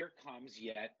so here comes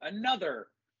yet another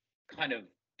kind of.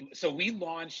 So we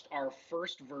launched our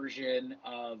first version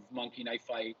of Monkey Knife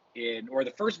Fight or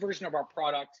the first version of our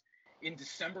product in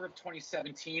December of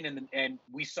 2017, and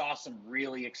we saw some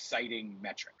really exciting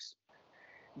metrics.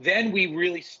 Then we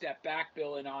really stepped back,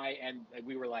 Bill and I, and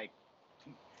we were like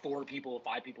 5 people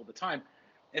at the time.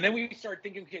 And then we started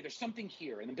thinking, okay, there's something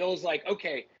here. And then Bill was like,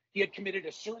 okay, he had committed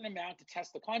a certain amount to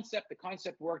test the concept. The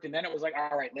concept worked. And then it was like,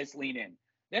 all right, let's lean in.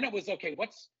 Then it was, okay,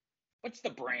 what's the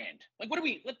brand? Like,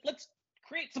 let's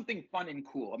create something fun and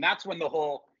cool. And that's when the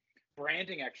whole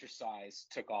branding exercise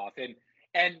took off.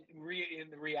 And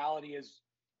the reality is,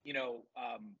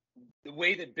 the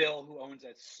way that Bill, who owns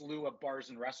a slew of bars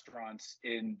and restaurants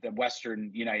in the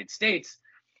Western United States,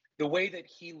 the way that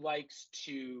he likes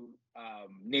to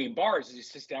name bars is he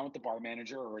sits down with the bar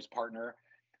manager or his partner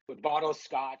with a bottle of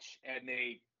scotch and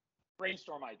they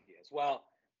brainstorm ideas. Well,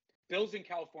 Bill's in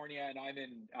California and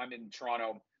I'm in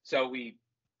Toronto. So we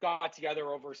got together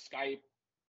over Skype,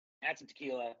 had some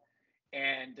tequila,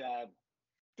 and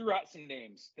threw out some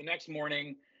names. The next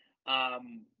morning,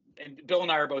 and Bill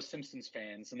and I are both Simpsons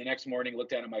fans, and the next morning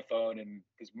looked down at my phone and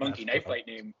his Monkey Knife Fight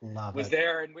name was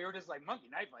there, and we were just like, Monkey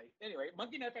Knife Fight. Anyway,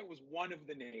 Monkey Knife Fight was one of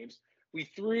the names. We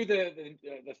threw the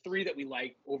 3 that we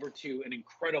liked over to an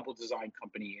incredible design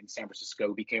company in San Francisco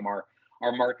who became our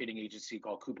marketing agency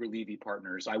called Cooper Levy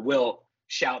Partners. I will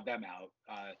shout them out.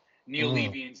 Neil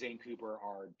Levy and Zane Cooper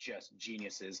are just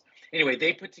geniuses. Anyway,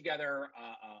 they put together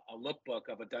a lookbook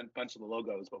of a bunch of the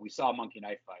logos, but we saw Monkey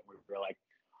Knife Fight. We were like,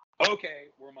 okay,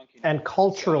 we're Monkey Knife Fight. And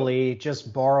culturally,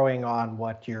 just borrowing on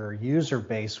what your user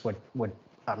base would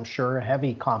I'm sure, a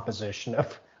heavy composition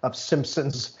of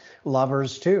Simpsons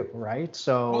lovers too, right?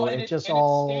 So it stands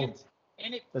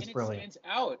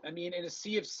out. I mean, in a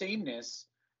sea of sameness,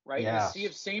 right? Yeah. In a sea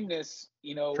of sameness,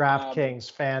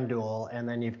 DraftKings, FanDuel, and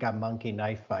then you've got Monkey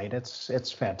Knife Fight.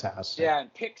 It's fantastic. Yeah,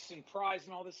 and picks and prize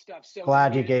and all this stuff. So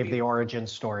glad you gave the origin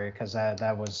story because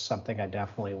that was something I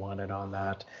definitely wanted on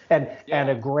that. And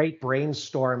a great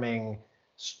brainstorming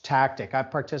tactic. I've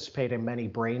participated in many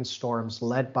brainstorms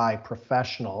led by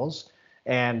professionals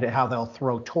and how they'll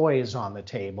throw toys on the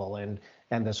table and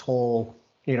this whole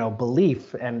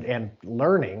belief and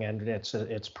learning, and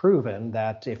it's proven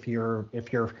that if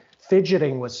you're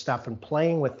fidgeting with stuff and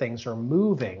playing with things or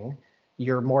moving,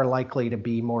 you're more likely to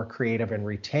be more creative and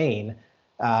retain.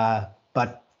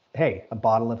 But hey, a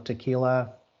bottle of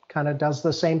tequila kind of does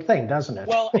the same thing, doesn't it?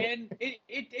 Well, and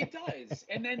it does.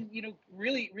 And then,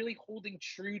 really, really holding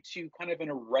true to kind of an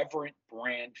irreverent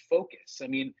brand focus. I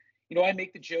mean, I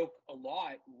make the joke a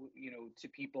lot, to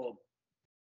people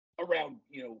around,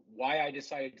 why I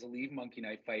decided to leave Monkey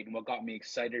Knife Fight and what got me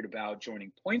excited about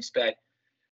joining PointsBet.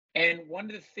 And one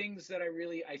of the things that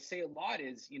I say a lot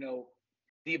is,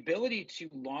 the ability to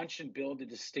launch and build a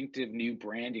distinctive new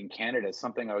brand in Canada is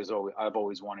something I've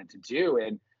always wanted to do.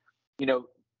 And,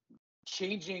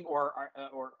 changing or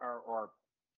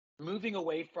moving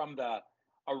away from the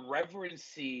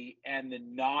irreverency and the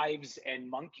knives and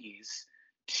monkeys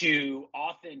to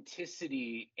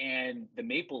authenticity and the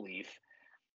maple leaf.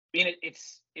 I mean,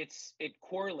 it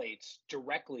correlates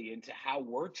directly into how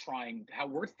we're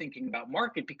thinking about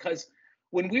market, because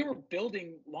when we were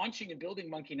launching and building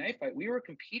Monkey Knife Fight, we were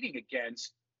competing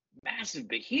against massive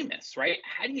behemoths, right?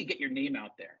 How do you get your name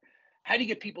out there? How do you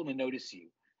get people to notice you?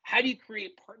 How do you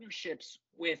create partnerships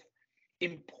with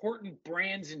important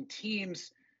brands and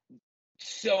teams?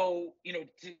 So,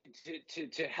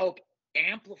 to help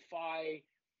amplify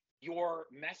your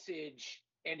message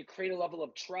and to create a level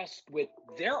of trust with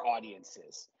their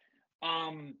audiences.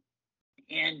 And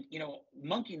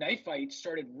Monkey Knife Fight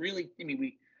started really.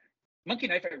 Monkey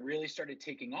Knife Fight really started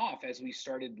taking off as we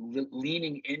started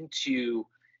leaning into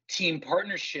team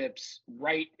partnerships.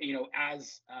 Right,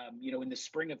 as in the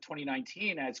spring of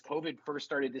 2019, as COVID first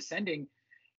started descending,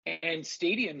 and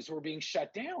stadiums were being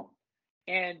shut down,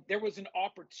 and there was an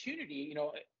opportunity.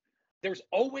 There's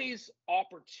always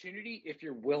opportunity if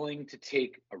you're willing to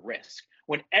take a risk.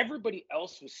 When everybody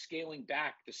else was scaling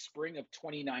back the spring of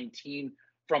 2019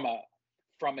 from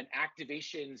an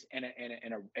activations and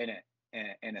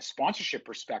a sponsorship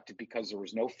perspective, because there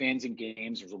was no fans in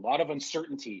games, there was a lot of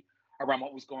uncertainty around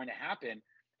what was going to happen.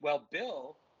 Well,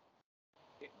 Bill,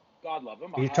 God love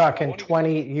him. You're talking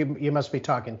 20. You must be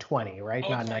talking 20, right? Oh,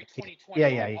 Not sorry, 19. 2020. Yeah, I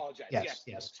yeah. apologize.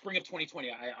 Yes. Spring of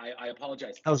 2020. I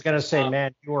apologize. I was gonna say,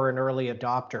 man, you were an early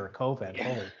adopter of COVID.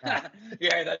 Holy cow.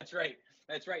 Yeah, that's right.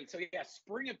 So yeah,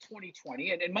 spring of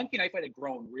 2020, and Monkey Knife Fight had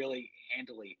grown really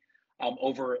handily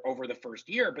over the first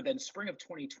year, but then spring of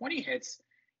 2020 hits,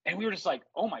 and we were just like,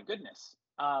 oh my goodness.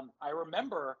 I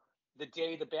remember the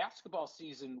day the basketball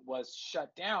season was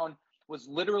shut down was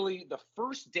literally the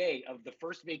first day of the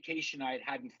first vacation I had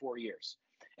had in 4 years.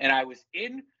 And I was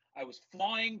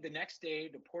flying the next day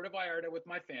to Puerto Vallarta with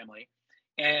my family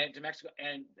and to Mexico,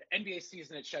 and the NBA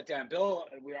season had shut down. Bill,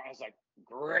 I was like,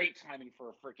 great timing for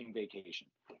a freaking vacation,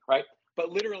 right? But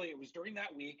literally it was during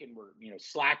that week, and we're,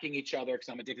 slacking each other because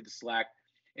I'm addicted to Slack.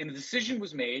 And the decision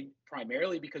was made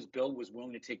primarily because Bill was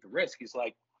willing to take the risk. He's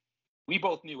like, we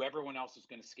both knew everyone else was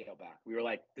going to scale back. We were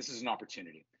like, this is an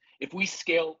opportunity. If we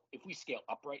scale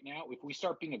up right now, if we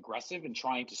start being aggressive and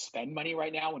trying to spend money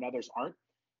right now when others aren't,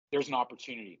 there's an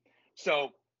opportunity.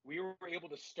 So we were able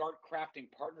to start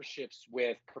crafting partnerships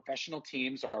with professional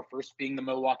teams, our first being the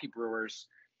Milwaukee Brewers,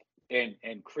 and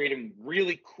creating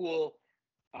really cool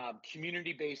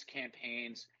community-based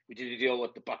campaigns. We did a deal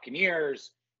with the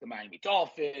Buccaneers, the Miami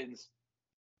Dolphins,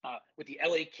 with the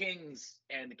LA Kings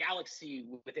and the Galaxy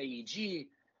with AEG.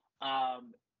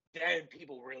 Then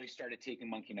people really started taking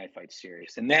Monkey Knife Fight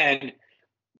serious, and then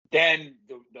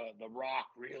the rock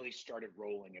really started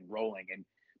rolling. And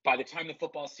by the time the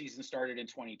football season started in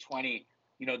 2020,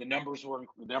 the numbers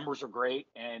were great,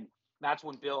 and that's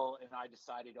when Bill and I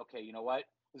decided, okay, you know what?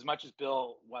 As much as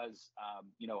Bill was,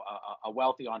 a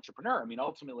wealthy entrepreneur,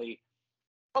 ultimately,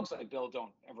 folks like Bill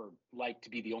don't ever like to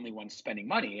be the only one spending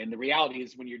money. And the reality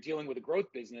is, when you're dealing with a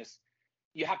growth business,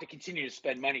 you have to continue to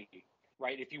spend money,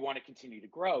 right? If you want to continue to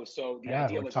grow. So the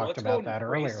idea was, let's go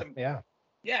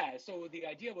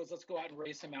out and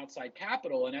raise some outside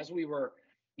capital. And as we were,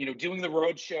 doing the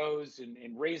road shows and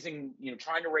raising,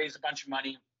 trying to raise a bunch of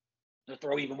money to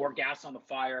throw even more gas on the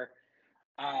fire,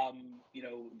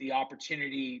 the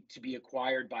opportunity to be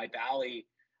acquired by Bally,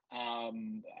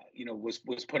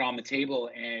 was put on the table.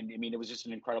 And it was just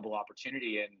an incredible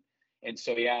opportunity. And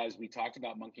so, yeah, as we talked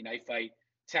about, Monkey Knife Fight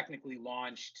technically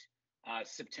launched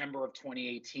September of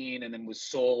 2018, and then was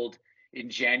sold in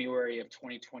January of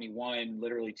 2021,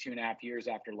 literally 2.5 years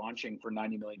after launching, for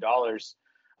 $90 million.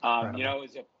 It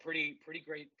was a pretty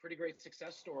great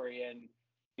success story. And,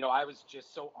 I was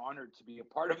just so honored to be a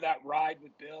part of that ride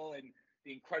with Bill, and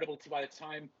the incredible, by the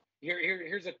time,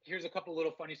 here's a couple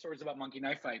little funny stories about Monkey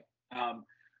Knife Fight.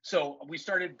 So we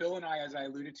started, Bill and I, as I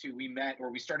alluded to,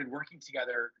 we started working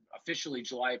together officially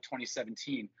July of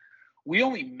 2017. We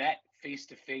only met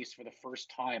face-to-face for the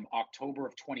first time October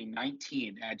of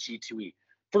 2019 at G2E.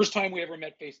 First time we ever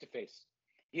met face-to-face.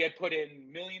 He had put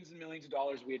in millions and millions of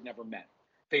dollars. We had never met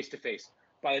face-to-face.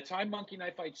 By the time Monkey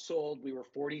Knife Fight sold, we were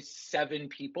 49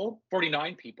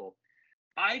 people.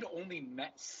 I'd only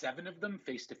met 7 of them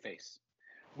face-to-face.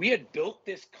 We had built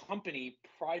this company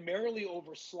primarily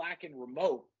over Slack and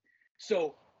remote.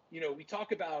 So, we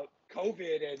talk about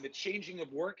COVID and the changing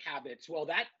of work habits. Well,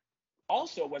 that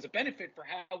also was a benefit for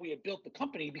how we had built the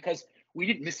company, because we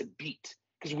didn't miss a beat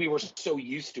because we were so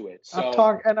used to it. So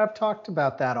I've talked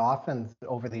about that often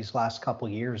over these last couple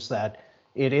of years, that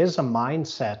it is a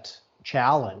mindset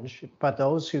challenge, but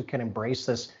those who can embrace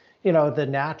this, the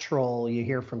natural, you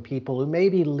hear from people who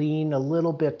maybe lean a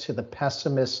little bit to the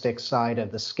pessimistic side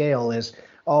of the scale is,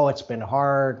 oh, it's been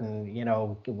hard, and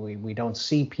we don't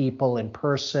see people in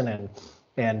person,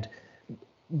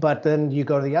 but then you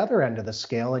go to the other end of the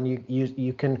scale, and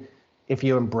you can, if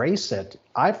you embrace it.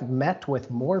 I've met with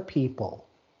more people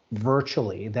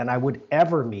virtually than I would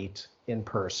ever meet in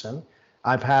person.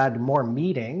 I've had more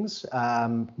meetings,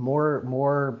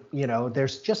 more,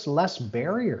 there's just less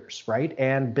barriers, right?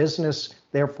 And business,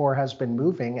 therefore, has been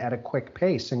moving at a quick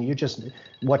pace. And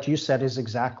what you said is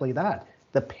exactly that.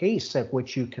 The pace at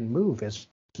which you can move is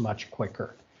much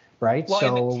quicker. right? Well,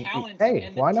 So,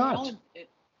 hey, why not?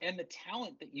 and the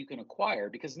talent that you can acquire,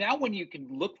 because now when you can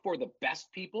look for the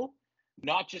best people,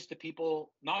 not just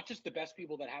the best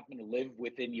people that happen to live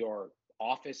within your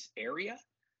office area,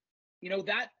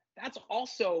 that's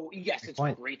also, yes, Great it's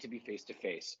point. great to be face to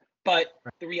face, but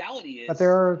the reality But is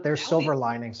there's now the silver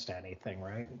linings to anything,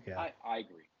 right? Yeah. I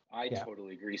agree. I Yeah.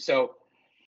 totally agree. So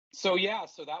yeah,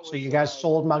 so that So was you guys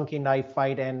sold Monkey Knife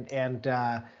Fight, and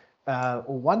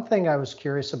one thing I was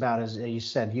curious about is you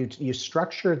said you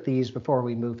structured these before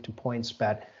we moved to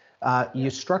PointsBet. You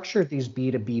structured these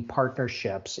B2B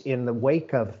partnerships in the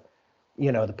wake of,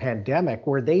 the pandemic.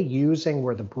 Were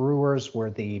the Brewers, were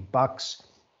the Bucks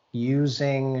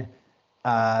using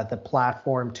the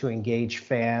platform to engage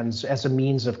fans as a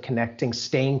means of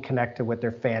staying connected with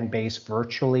their fan base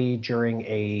virtually during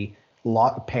a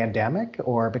pandemic,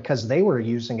 or because they were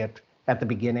using it at the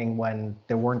beginning when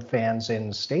there weren't fans in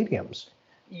stadiums?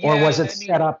 Or was Yeah, it I mean,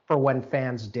 set up for when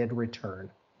fans did return?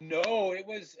 no, it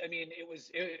was. I mean,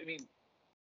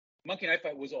 Monkey Knife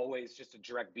Fight was always just a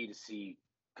direct B2C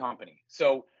company.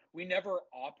 So we never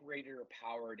operated or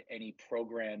powered any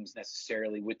programs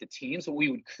necessarily with the teams, but we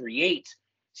would create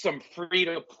some free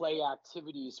to play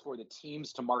activities for the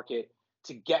teams to market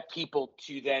to get people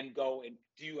to then go and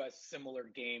do a similar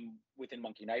game within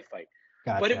Monkey Knife Fight.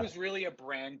 But it Gotcha. was really a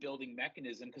brand building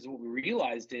mechanism, because what we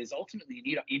realized is ultimately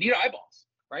you need eyeballs,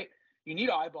 right? You need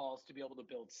eyeballs to be able to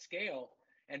build scale,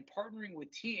 and partnering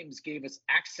with teams gave us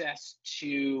access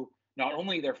to not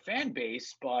only their fan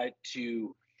base, but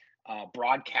to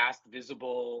broadcast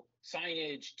visible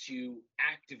signage, to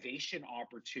activation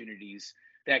opportunities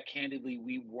that candidly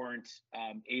we weren't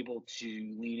able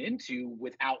to lean into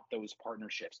without those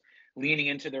partnerships, leaning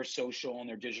into their social and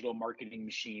their digital marketing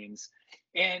machines.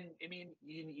 And I mean,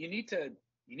 you need to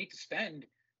spend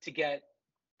to get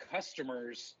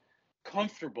customers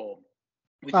comfortable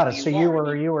with who Got it. So you you are. I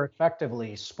were mean, you were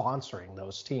effectively sponsoring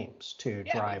those teams to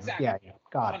yeah, drive. exactly. Yeah, yeah.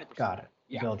 Got it. 100%. Got it.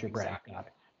 Yeah, Build your brand. exactly. Got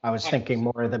it. I was thinking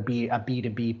 100%. more of a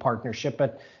B2B partnership,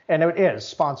 and it is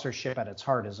sponsorship at its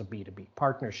heart is a B2B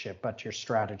partnership, but your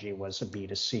strategy was a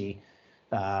B2C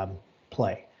um,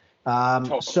 play.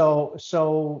 Totally.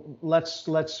 So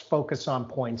let's focus on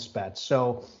PointsBet.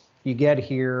 So you get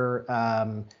here,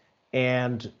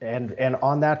 and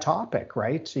on that topic,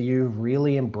 right? So you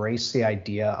really embrace the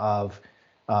idea of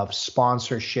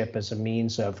sponsorship as a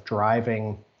means of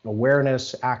driving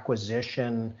awareness,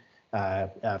 acquisition,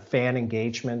 fan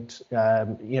engagement.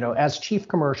 As chief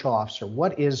commercial officer,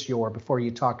 what is before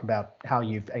you talk about how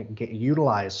you've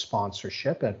utilized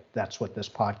sponsorship, and that's what this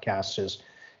podcast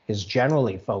is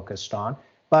generally focused on.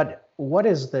 But what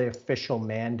is the official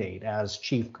mandate as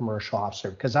chief commercial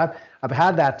officer? Because I've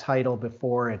had that title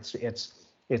before. It's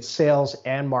sales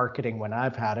and marketing when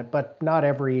I've had it, but not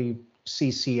every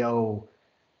CCO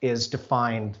is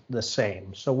defined the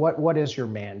same. So what is your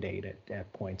mandate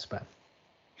at PointsBet?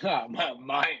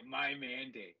 My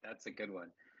mandate. That's a good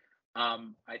one.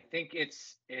 I think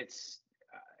it's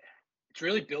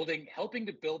really helping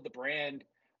to build the brand,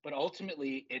 but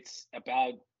ultimately it's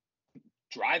about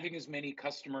driving as many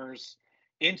customers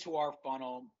into our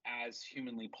funnel as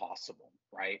humanly possible,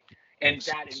 right? And Makes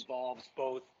that sense. involves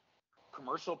both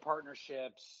commercial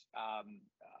partnerships,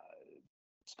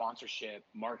 sponsorship,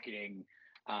 marketing,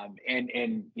 and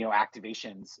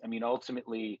activations. I mean,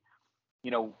 ultimately,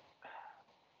 you know,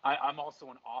 I'm also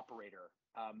an operator.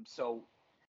 So,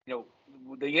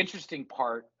 the interesting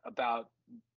part about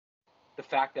the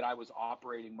fact that I was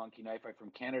operating Monkey Knife Fight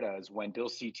from Canada is when Bill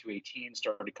C-218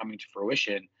 started coming to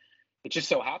fruition. It just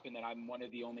so happened that I'm one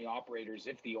of the only operators,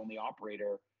 if the only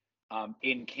operator,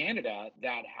 in Canada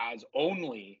that has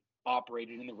only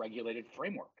operated in the regulated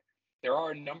framework. There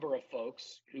are a number of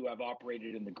folks who have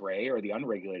operated in the gray or the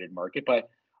unregulated market, but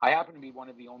I happen to be one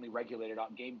of the only regulated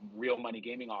real money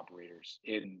gaming operators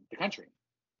in the country.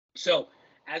 So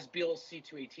as Bill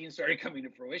C-218 started coming to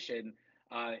fruition,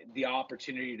 the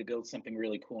opportunity to build something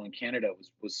really cool in Canada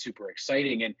was super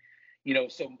exciting. And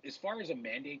so as far as a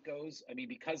mandate goes, I mean,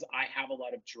 because I have a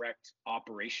lot of direct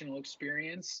operational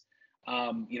experience,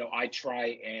 I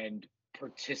try and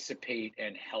participate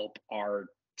and help our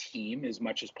team as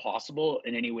much as possible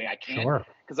in any way I can, Sure.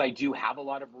 because I do have a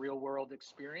lot of real world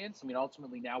experience. I mean,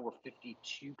 ultimately now we're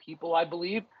 52 people, I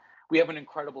believe. We have an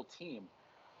incredible team.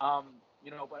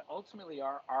 But ultimately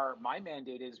my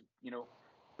mandate is,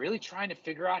 really trying to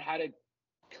figure out how to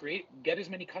get as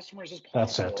many customers as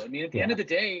That's possible. it. I mean, at the end Yeah. of the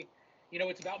day,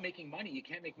 it's about making money. You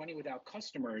can't make money without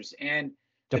customers. And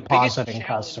the biggest Depositing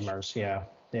challenge, customers. Yeah.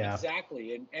 Yeah.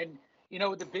 exactly. And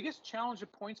the biggest challenge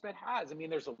that PointsBet has, I mean,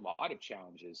 there's a lot of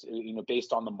challenges,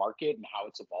 based on the market and how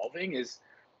it's evolving, is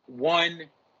one,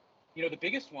 The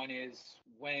biggest one is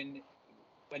when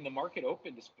the market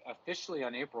opened officially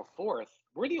on April 4th,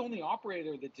 we're the only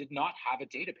operator that did not have a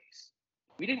database.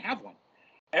 We didn't have one.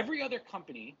 Every other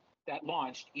company that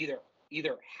launched either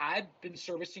had been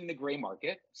servicing the gray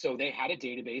market, so they had a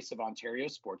database of Ontario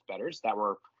sports bettors that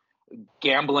were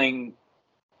gambling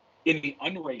in the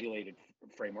unregulated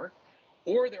framework,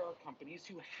 or there are companies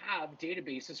who have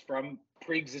databases from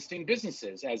pre-existing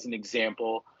businesses. As an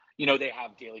example, they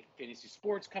have daily fantasy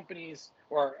sports companies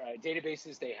or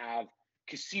databases. They have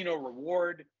casino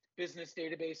reward business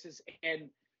databases,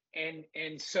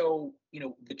 and so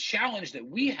the challenge that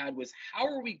we had was, how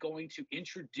are we going to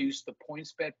introduce the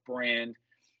PointsBet brand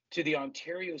to the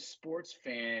Ontario sports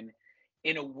fan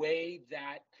in a way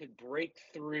that could break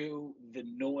through the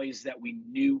noise that we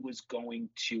knew was going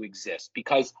to exist?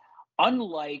 Because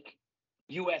unlike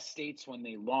US states when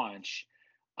they launch,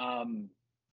 the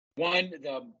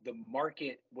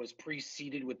market was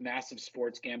preceded with massive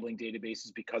sports gambling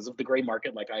databases because of the gray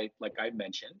market, like I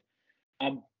mentioned.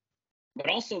 But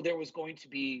also there was going to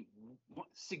be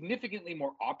significantly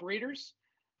more operators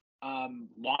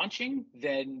launching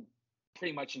than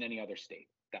pretty much in any other state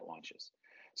that launches.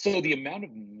 So the amount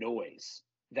of noise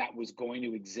that was going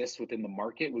to exist within the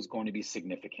market was going to be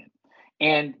significant.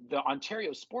 And the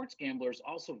Ontario sports gambler is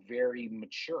also very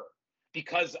mature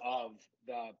because of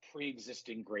the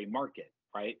pre-existing gray market,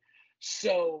 right?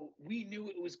 So we knew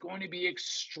it was going to be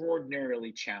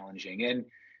extraordinarily challenging. And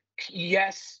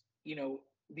yes,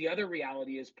 the other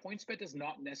reality is PointsBet does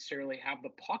not necessarily have the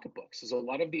pocketbooks as a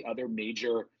lot of the other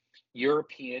major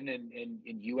European and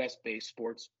US-based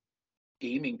sports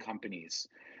gaming companies.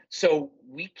 So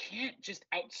we can't just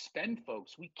outspend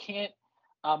folks. We can't,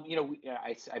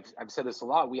 I've said this a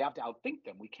lot. We have to outthink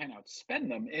them. We can't outspend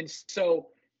them. And so,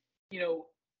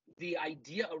 the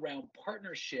idea around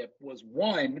partnership was,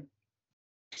 one,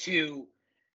 to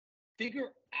figure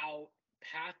out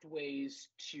pathways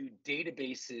to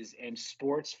databases and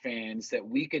sports fans that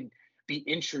we could be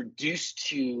introduced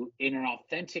to in an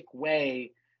authentic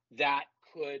way that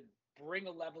could bring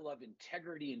a level of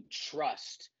integrity and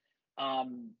trust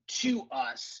to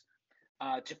us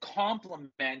to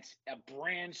complement a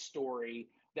brand story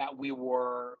that we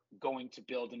were going to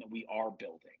build and that we are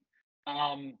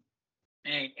building.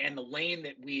 And the lane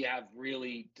that we have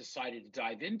really decided to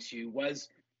dive into was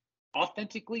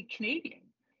authentically Canadian.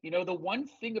 The one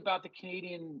thing about the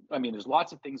Canadian, there's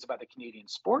lots of things about the Canadian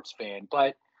sports fan,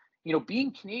 but,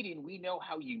 being Canadian, we know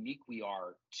how unique we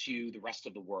are to the rest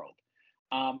of the world.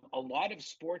 A lot of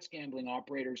sports gambling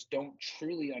operators don't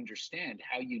truly understand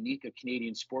how unique a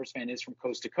Canadian sports fan is from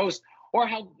coast to coast, or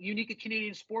how unique a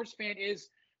Canadian sports fan is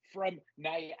from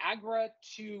Niagara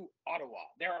to Ottawa.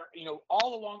 There are,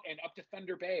 all along and up to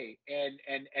Thunder Bay and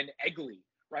Egley,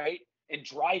 right? And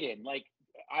Dryden. Like,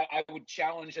 I would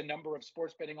challenge a number of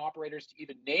sports betting operators to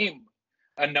even name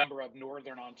a number of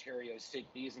Northern Ontario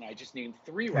cities, and I just named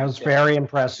three right there. That was very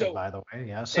impressive, by the way.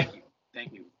 Yes.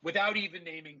 Thank you. Without even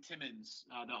naming Timmins,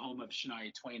 the home of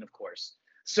Shania Twain, of course.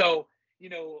 So,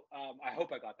 I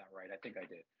hope I got that right. I think I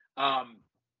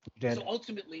did. So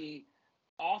ultimately,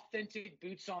 authentic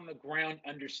boots on the ground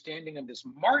understanding of this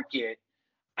market,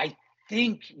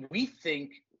 we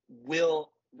think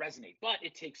will resonate, but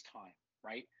it takes time,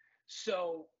 right?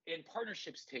 So, and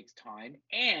partnerships takes time,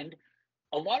 and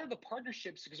a lot of the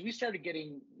partnerships, because we started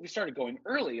going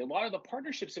early, a lot of the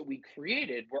partnerships that we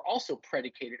created were also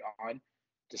predicated on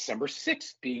December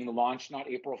 6th being the launch, not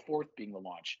April 4th being the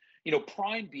launch.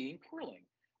 Prime being curling.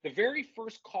 The very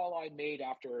first call I made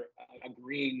after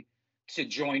agreeing to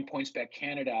join PointsBet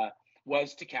Canada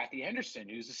was to Kathy Henderson,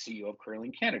 who's the CEO of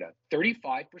Curling Canada.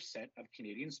 35% of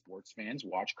Canadian sports fans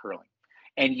watch curling.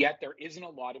 And yet there isn't a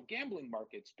lot of gambling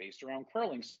markets based around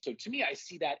curling. So to me, I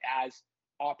see that as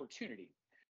opportunity.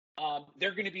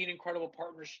 They're going to be an incredible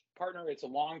partner. It's a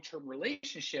long-term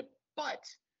relationship, but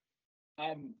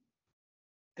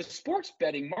the sports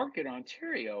betting market in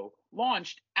Ontario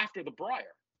launched after the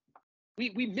Brier.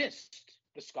 We missed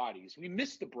the Scotties. We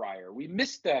missed the Brier. We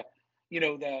missed the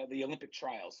Olympic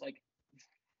trials. Like,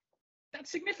 that's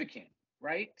significant,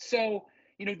 right? So,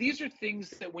 these are things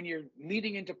that when you're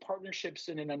leading into partnerships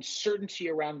and an uncertainty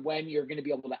around when you're going to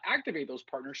be able to activate those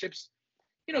partnerships,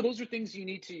 those are things you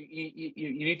need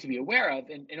to be aware of.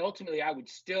 And ultimately, I would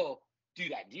still do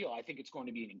that deal. I think it's going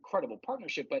to be an incredible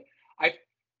partnership. But I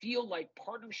feel like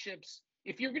partnerships,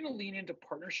 if you're going to lean into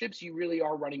partnerships, you really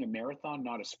are running a marathon,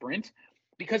 not a sprint,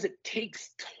 because it takes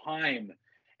time.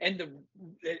 And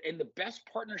the best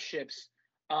partnerships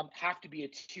have to be a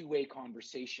two-way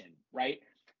conversation, right?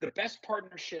 The best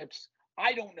partnerships,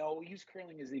 I don't know, use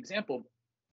curling as the example.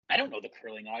 I don't know the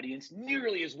curling audience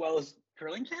nearly as well as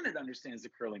Curling Canada understands the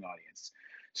curling audience.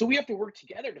 So we have to work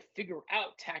together to figure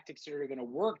out tactics that are going to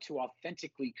work to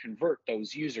authentically convert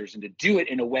those users and to do it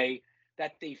in a way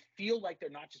that they feel like they're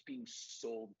not just being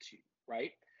sold to,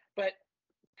 right? But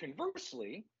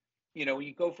conversely, when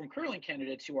you go from Curling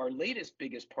Canada to our latest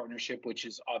biggest partnership, which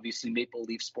is obviously Maple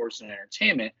Leaf Sports and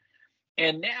Entertainment,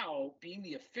 and now being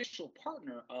the official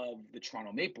partner of the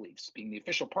Toronto Maple Leafs, being the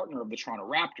official partner of the Toronto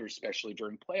Raptors, especially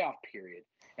during playoff period.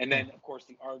 And then, of course,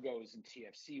 the Argos and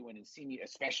TFC when Insignia,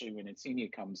 especially when Insignia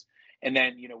comes. And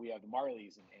then, we have the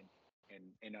Marlies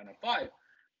and NF5.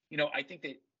 I think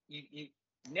that you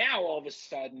now all of a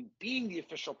sudden being the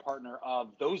official partner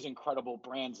of those incredible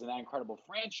brands and that incredible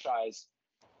franchise,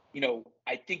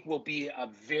 I think it will be a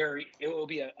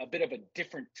bit of a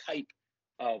different type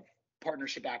of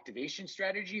partnership activation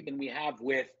strategy than we have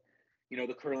with,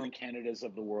 the Curling Canadas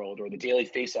of the world or the Daily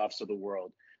Faceoffs of the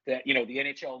world. That the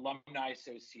NHL Alumni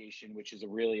Association, which is a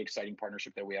really exciting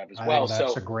partnership that we have as well.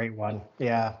 That's a great one.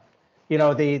 Yeah,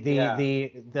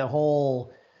 the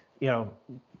whole,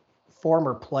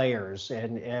 former players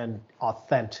and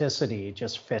authenticity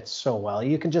just fits so well.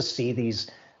 You can just see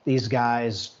these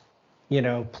guys,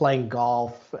 playing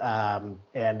golf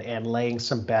and laying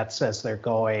some bets as they're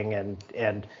going,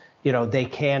 and they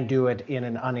can do it in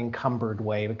an unencumbered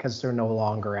way because they're no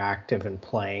longer active and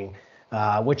playing,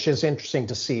 which is interesting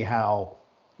to see how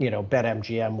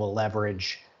BetMGM will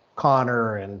leverage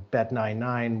Connor and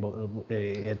Bet99.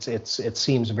 It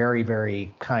seems very,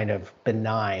 very kind of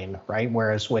benign, right?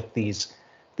 Whereas with these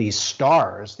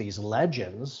stars, these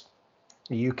legends,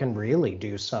 you can really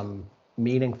do some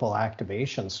meaningful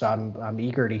activations. So I'm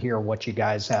eager to hear what you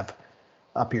guys have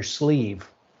up your sleeve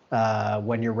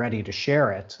when you're ready to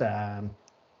share it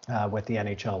with the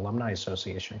NHL Alumni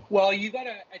Association. Well, I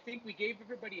think we gave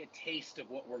everybody a taste of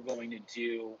what we're going to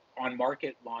do on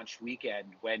market launch weekend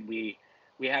when we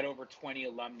had over 20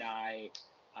 alumni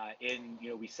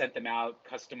we sent them out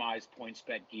customized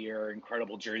PointsBet gear,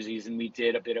 incredible jerseys, and we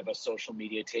did a bit of a social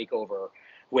media takeover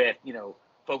with,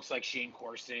 folks like Shane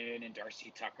Corson and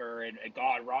Darcy Tucker and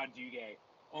God, Ron Duguay.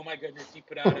 Oh my goodness, he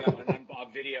put out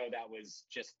a video that was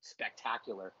just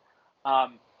spectacular.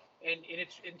 And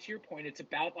to your point, it's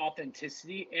about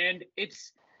authenticity, and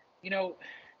it's,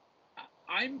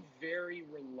 I'm very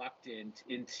reluctant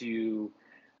into,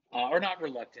 or not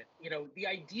reluctant, the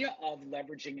idea of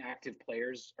leveraging active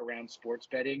players around sports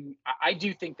betting. I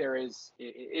do think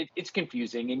it's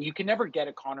confusing, and you can never get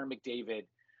a Connor McDavid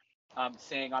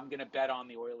saying I'm going to bet on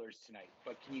the Oilers tonight,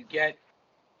 but can you get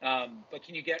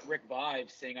Rick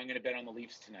Vives saying I'm going to bet on the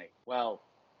Leafs tonight? Well,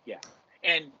 yeah.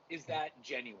 And is that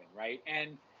genuine, right?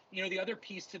 And the other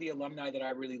piece to the alumni that I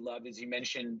really love is you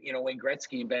mentioned Wayne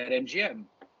Gretzky and BetMGM.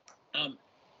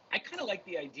 I kind of like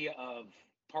the idea of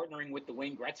partnering with the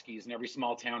Wayne Gretzkys in every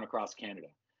small town across Canada,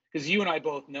 because you and I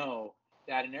both know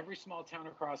that in every small town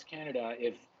across Canada,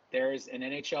 if there's an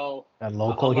NHL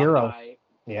local alumni, hero,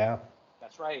 yeah.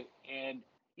 That's right. And,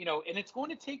 and it's going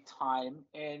to take time,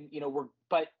 and,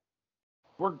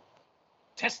 we're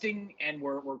testing and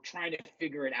we're trying to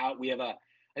figure it out.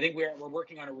 I think we're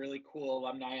working on a really cool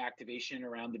alumni activation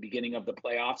around the beginning of the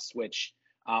playoffs, which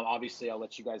obviously I'll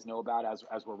let you guys know about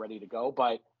as we're ready to go.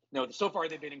 But so far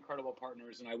they've been incredible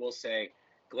partners. And I will say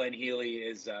Glenn Healy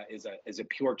is a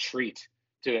pure treat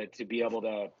to be able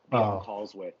to be on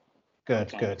calls with. Good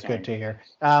to hear.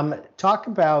 Talk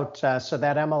about so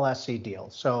that MLSE deal.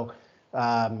 So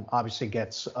obviously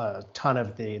gets a ton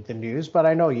of the news, but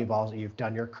I know you've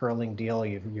done your curling deal.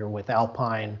 You're with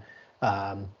Alpine.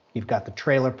 You've got the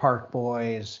Trailer Park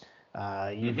Boys.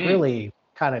 You've really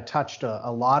kind of touched a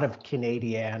lot of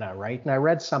Canadiana, right? And I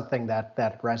read something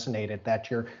that resonated, that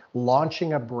you're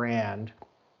launching a brand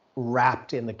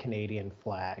wrapped in the Canadian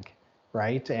flag,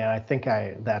 right? And I think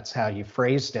that's how you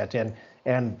phrased it.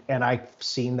 And I've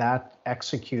seen that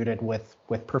executed with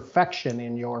perfection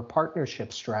in your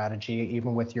partnership strategy,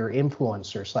 even with your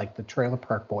influencers like the Trailer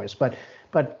Park Boys.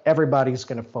 But everybody's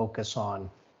going to focus on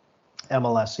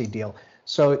MLSE deal.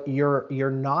 So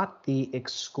you're not the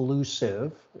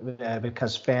exclusive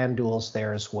because FanDuel's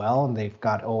there as well, and they've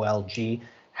got OLG.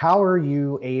 How are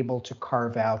you able to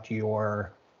carve out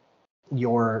your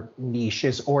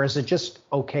niches, or is it just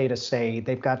okay to say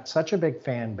they've got such a big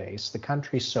fan base, the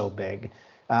country's so big,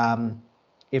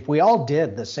 if we all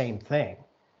did the same thing,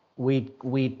 we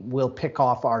will pick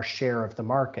off our share of the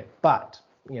market? But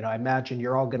I imagine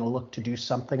you're all going to look to do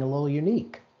something a little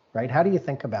unique, right? How do you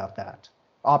think about that,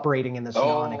 operating in this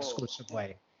non-exclusive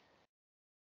way?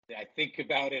 I think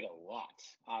about it a lot.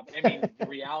 I mean, the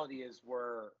reality is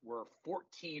we're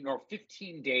 14 or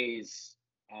 15 days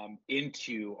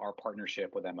into our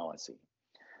partnership with MLSE.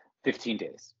 15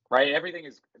 days, right? Everything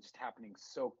is just happening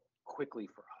so quickly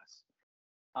for us.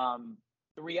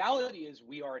 The reality is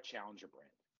we are a challenger brand,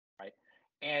 right?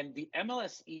 And the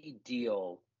MLSE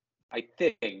deal, I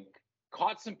think,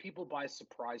 caught some people by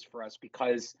surprise for us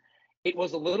because it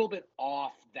was a little bit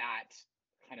off that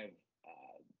kind of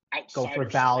Go for outsider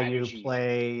value strategy.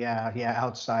 play. Yeah,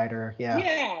 outsider.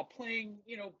 Yeah, playing,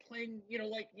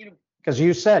 like, Because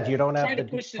you said you don't have trying the to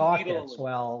deep push the needle a pockets. little.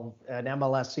 Well, an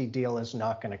MLSE deal is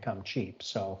not going to come cheap.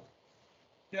 So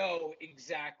No,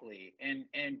 exactly.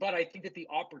 But I think that the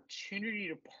opportunity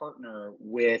to partner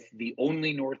with the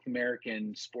only North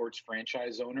American sports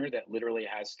franchise owner that literally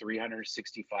has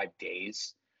 365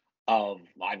 days of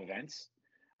live events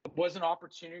was an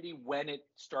opportunity when it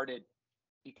started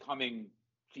becoming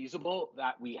feasible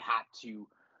that we had to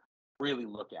really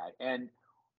look at. And,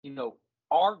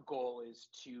 our goal is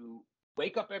to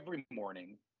wake up every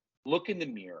morning, look in the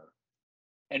mirror,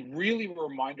 and really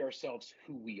remind ourselves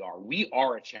who we are. We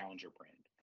are a challenger brand.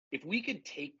 If we could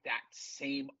take that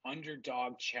same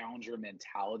underdog challenger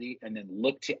mentality and then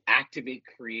look to activate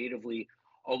creatively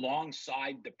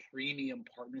alongside the premium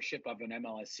partnership of an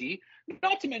MLSE,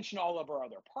 not to mention all of our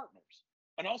other partners,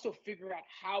 and also figure out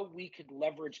how we could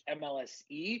leverage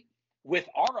MLSE with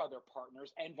our other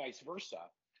partners and vice versa,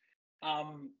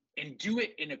 and do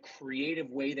it in a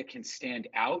creative way that can stand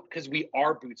out, because we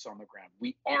are boots on the ground.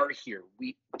 We are here.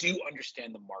 We do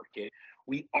understand the market.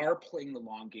 We are playing the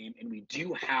long game, and we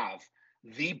do have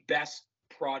the best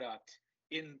product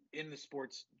in the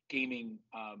sports gaming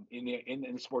in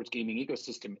the sports gaming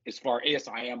ecosystem. As far as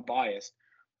I am biased,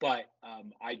 but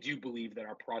I do believe that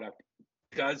our product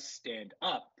does stand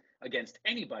up against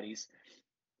anybody's.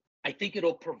 I think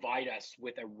it'll provide us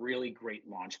with a really great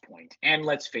launch point. And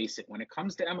let's face it, when it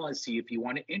comes to MLSE, if you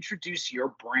want to introduce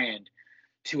your brand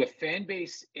to a fan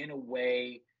base in a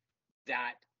way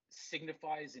that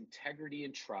signifies integrity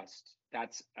and trust,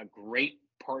 that's a great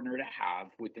partner to have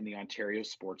within the Ontario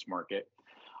sports market.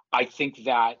 I think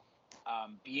that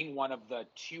being one of the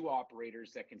two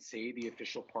operators that can say the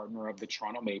official partner of the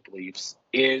Toronto Maple Leafs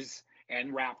is,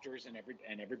 and Raptors and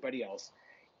everybody else,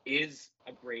 is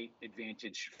a great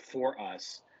advantage for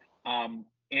us. And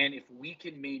if we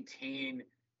can maintain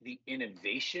the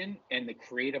innovation and the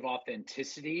creative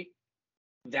authenticity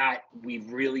that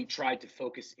we've really tried to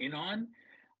focus in on,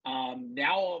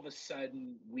 now all of a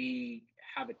sudden we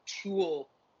have a tool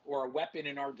or a weapon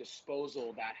in our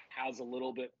disposal that has a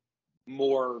little bit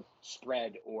more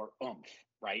spread or oomph,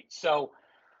 right? So,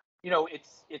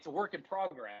 it's a work in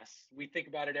progress. We think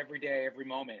about it every day, every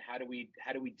moment. How do we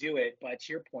do it? But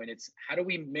to your point, it's how do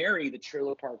we marry the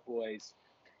Trailer Park Boys,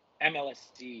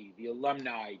 MLSE, the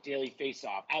alumni, Daily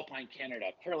Faceoff, Alpine Canada,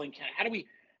 Curling Canada?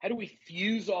 How do we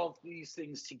fuse all of these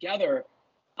things together?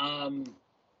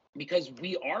 Because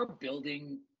we are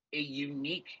building a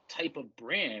unique type of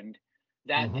brand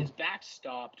that is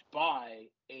backstopped by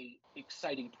a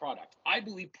exciting product. I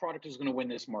believe product is going to win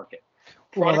this market.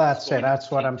 Well, Product that's it. That's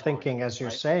what I'm time, thinking as you're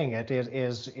right? saying it.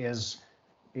 Is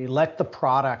you let the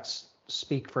products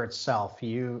speak for itself.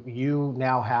 You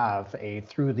now have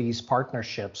through these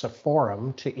partnerships a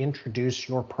forum to introduce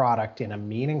your product in a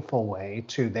meaningful way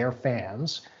to their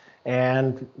fans,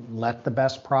 and let the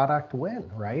best product win,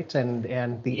 right? And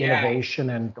the Yeah.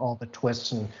 innovation and all the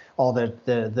twists and all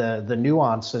the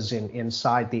nuances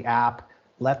inside the app,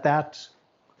 let that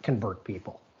convert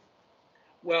people.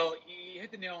 Well, you hit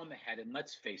the nail on the head, and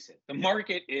let's face it, the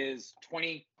market is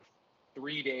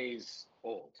 23 days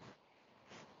old.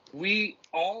 We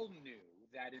all knew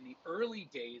that in the early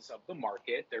days of the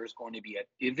market, there's going to be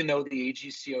even though the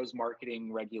AGCO's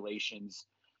marketing regulations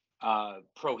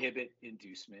prohibit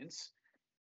inducements,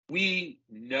 we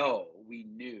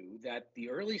knew that the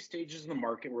early stages of the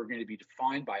market were going to be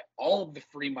defined by all of the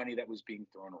free money that was being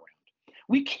thrown around.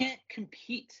 We can't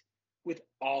compete with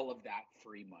all of that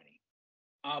free money.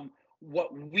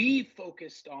 What we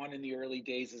focused on in the early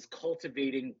days is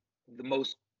cultivating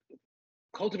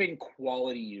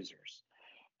quality users.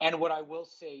 And what I will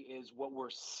say is what we're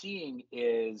seeing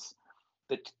is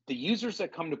that the users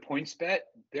that come to PointsBet,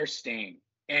 they're staying.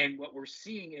 And what we're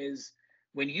seeing is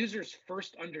when users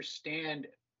first understand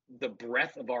the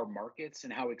breadth of our markets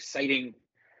and how exciting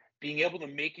being able to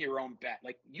make your own bet,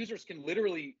 like users can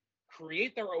literally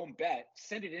create their own bet,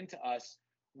 send it into us,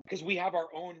 because we have our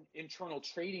own internal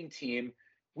trading team.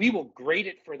 We will grade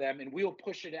it for them and we'll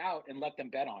push it out and let them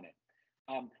bet on it.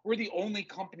 We're the only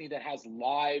company that has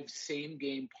live same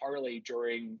game parlay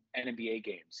during NBA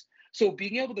games. So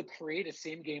being able to create a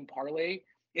same game parlay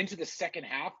into the second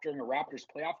half during a Raptors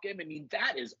playoff game, I mean,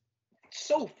 that is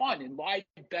so fun. In live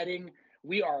betting,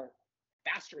 we are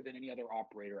faster than any other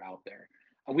operator out there.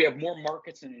 We have more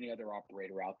markets than any other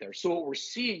operator out there. So what we're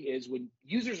seeing is when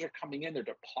users are coming in, they're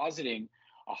depositing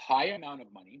a high amount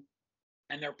of money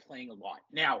and they're playing a lot.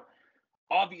 Now,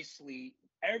 obviously,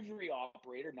 every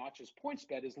operator, not just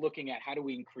PointsBet, is looking at how do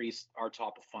we increase our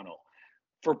top of funnel.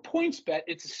 For PointsBet,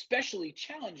 it's especially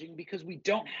challenging because we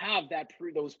don't have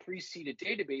those pre-seeded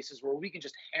databases where we can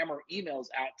just hammer emails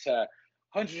at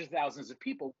hundreds of thousands of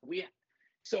people.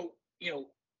 So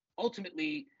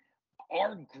ultimately,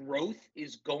 our growth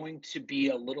is going to be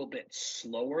a little bit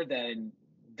slower than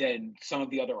some of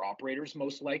the other operators,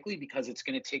 most likely, because it's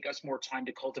going to take us more time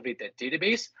to cultivate that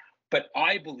database. But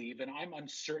I believe, and I'm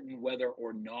uncertain whether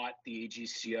or not the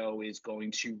AGCO is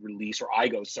going to release, or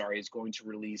IGO, sorry, is going to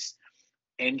release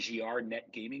NGR,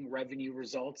 net gaming revenue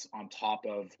results, on top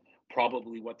of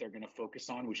probably what they're going to focus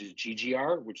on, which is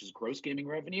GGR, which is gross gaming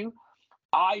revenue.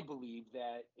 I believe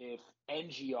that if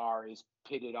NGR is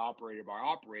pitted operator by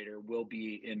operator, we'll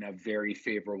be in a very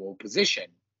favorable position.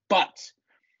 But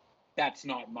that's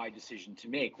not my decision to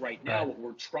make. Right now, what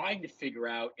we're trying to figure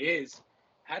out is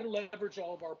how to leverage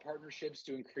all of our partnerships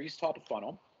to increase top of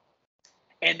funnel.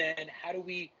 And then how do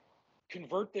we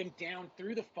convert them down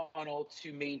through the funnel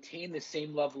to maintain the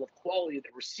same level of quality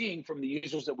that we're seeing from the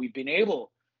users that we've been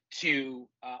able to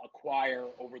acquire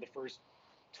over the first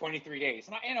 23 days.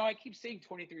 And I keep saying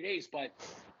 23 days, but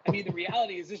I mean, the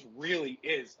reality is this really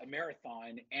is a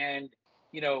marathon. And,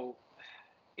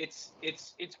 it's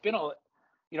been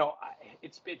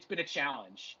it's been a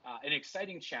challenge, an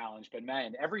exciting challenge, but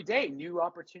man, every day, new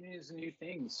opportunities and new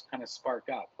things kind of spark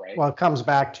up, right? Well, it comes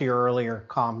back to your earlier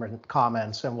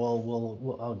comments, and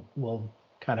we'll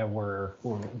kind of we're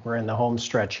in the home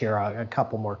stretch here. A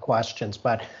couple more questions,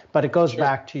 but it goes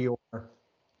back to your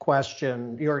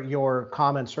question, your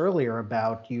comments earlier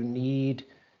about you need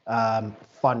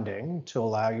funding to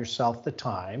allow yourself the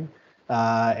time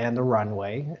and the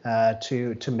runway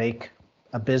to make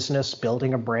a business,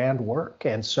 building a brand work.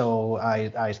 And so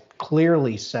I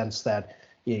clearly sense that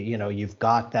you've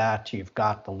got that, you've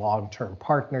got the long-term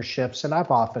partnerships. And I've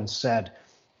often said,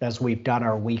 as we've done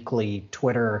our weekly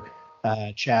Twitter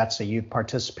chats, that you've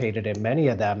participated in many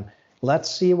of them,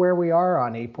 let's see where we are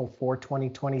on April 4,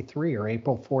 2023 or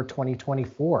April 4,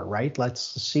 2024, right? Let's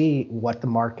see what the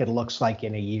market looks like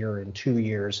in a year and 2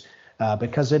 years,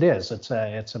 because it's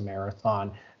a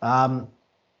marathon.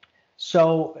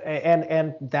 So,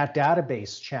 and that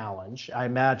database challenge, I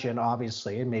imagine,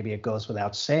 obviously, and maybe it goes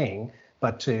without saying,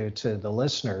 but to the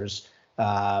listeners,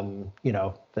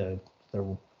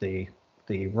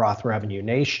 the Roth Revenue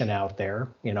Nation out there,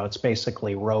 it's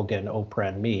basically Rogan, Oprah,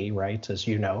 and me, right? As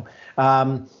you know.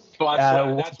 Well,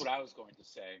 that's what I was going to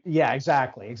say. Yeah,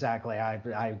 exactly.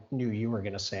 I knew you were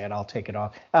going to say it. I'll take it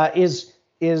off. Is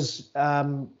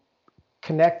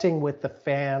connecting with the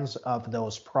fans of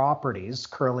those properties,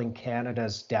 Curling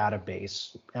Canada's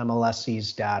database,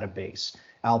 MLSE's database,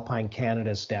 Alpine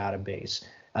Canada's database,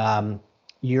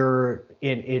 you're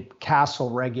in castle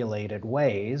regulated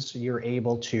ways, you're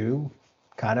able to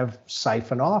kind of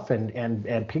siphon off and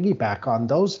piggyback on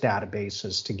those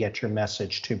databases to get your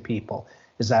message to people.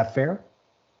 Is that fair?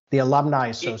 The Alumni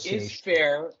Association.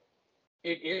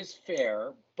 It is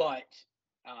fair, but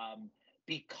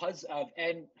because of,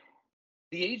 and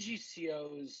the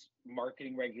AGCO's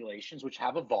marketing regulations, which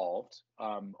have evolved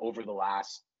over the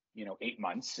last 8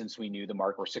 months since we knew the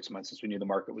market, or 6 months since we knew the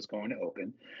market was going to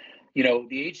open, the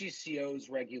AGCO's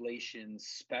regulations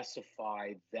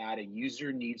specify that a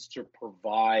user needs to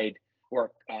provide,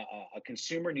 or a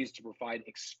consumer needs to provide,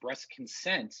 express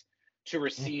consent to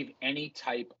receive any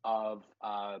type of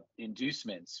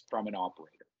inducements from an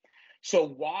operator. So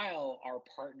while our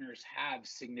partners have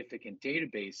significant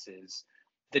databases,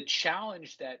 the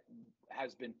challenge that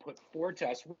has been put forward to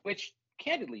us, which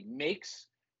candidly makes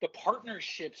the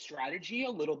partnership strategy a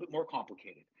little bit more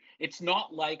complicated. It's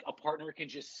not like a partner can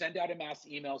just send out a mass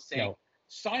email saying,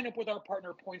 sign up with our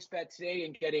partner PointsBet today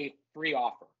and get a free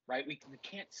offer, right? We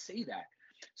can't say that.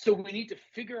 So we need to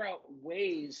figure out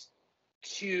ways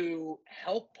to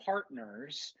help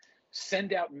partners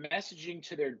send out messaging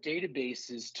to their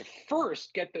databases to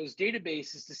first get those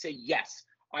databases to say, yes,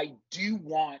 I do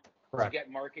want to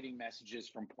get marketing messages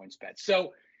from PointsBet.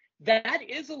 So that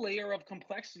is a layer of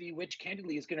complexity, which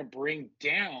candidly is going to bring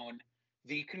down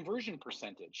the conversion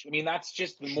percentage. I mean, that's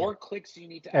just the more clicks you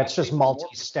need to add. It's just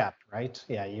multi-step, right?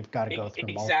 Yeah, you've got to go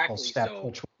through multiple steps,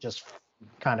 which will just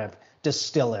kind of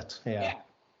distill it. Yeah.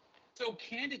 So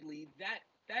candidly,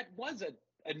 that was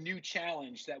a new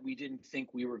challenge that we didn't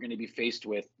think we were going to be faced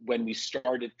with when we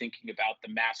started thinking about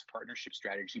the mass partnership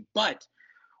strategy. But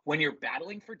when you're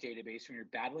battling for database, when you're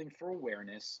battling for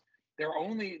awareness,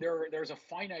 there's a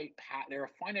finite path. There are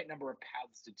a finite number of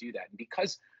paths to do that, and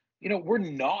because we're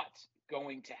not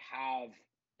going to have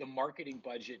the marketing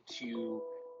budget to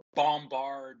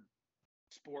bombard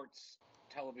sports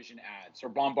television ads or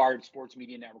bombard sports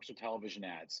media networks with television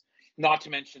ads, not to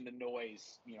mention the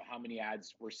noise, how many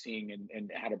ads we're seeing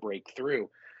and how to break through.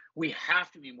 We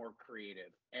have to be more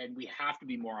creative and we have to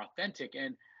be more authentic.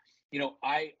 And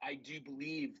I do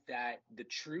believe that the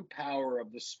true power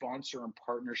of the sponsor and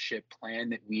partnership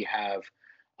plan that we have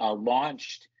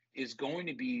launched is going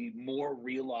to be more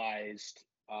realized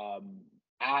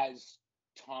as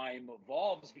time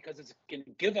evolves, because it's going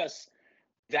to give us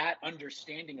that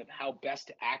understanding of how best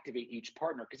to activate each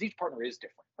partner, because each partner is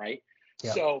different, right?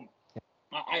 Yeah. So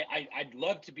I'd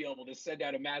love to be able to send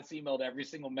out a mass email to every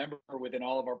single member within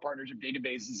all of our partnership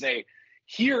database and say,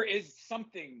 here is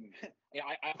something.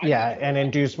 An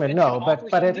inducement. No,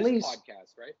 but at least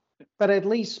podcast, right? But at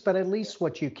least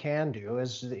what you can do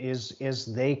is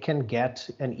they can get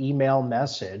an email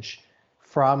message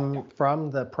from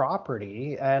the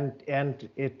property, and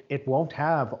it won't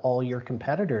have all your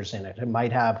competitors in it. It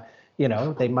might have,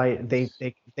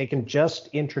 they can just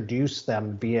introduce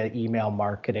them via email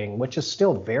marketing, which is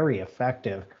still very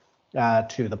effective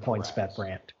to the PointsBet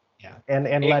brand. Yeah,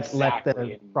 and let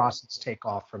the process take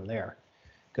off from there.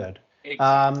 Good.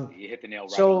 Exactly. You hit the nail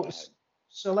right on the head.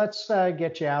 So let's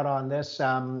get you out on this.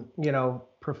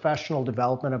 Professional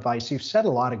development advice. You've said a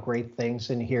lot of great things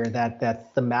in here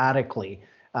that thematically,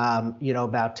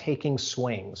 about taking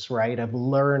swings, right? Of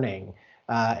learning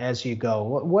as you go.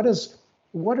 What are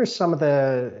some of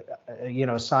the,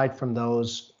 aside from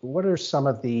those, what are some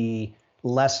of the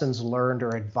lessons learned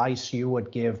or advice you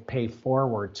would pay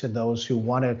forward to those who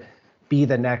want to be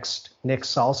the next Nick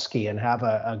Sulsky and have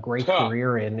a great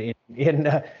career in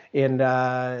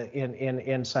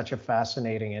such a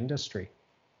fascinating industry?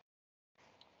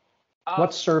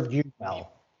 What served you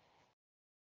well?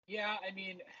 Yeah,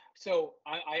 so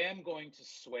I am going to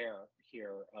swear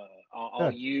here.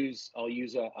 I'll use a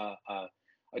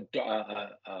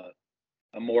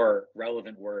more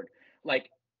relevant word, and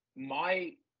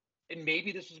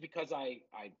maybe this was because I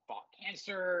fought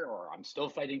cancer, or I'm still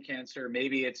fighting cancer.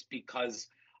 Maybe it's because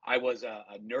I was a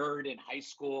nerd in high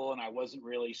school and I wasn't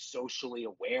really socially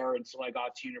aware until I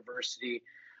got to university.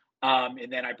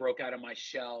 And then I broke out of my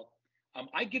shell.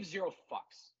 I give zero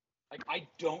fucks. I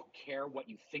don't care what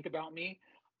you think about me.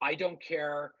 I don't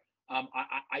care. I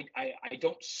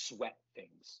don't sweat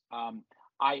things.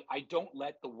 I don't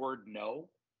let the word no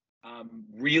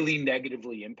really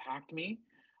negatively impact me.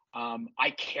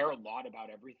 I care a lot about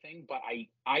everything, but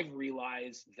I've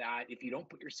realized that if you don't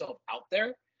put yourself out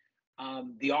there,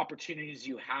 the opportunities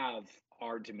you have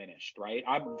are diminished, right?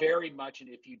 I'm very much an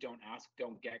if you don't ask,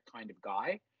 don't get kind of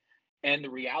guy. And the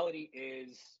reality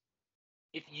is,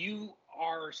 if you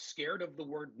are scared of the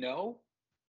word no,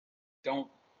 don't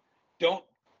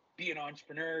be an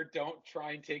entrepreneur. Don't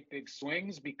try and take big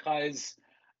swings, because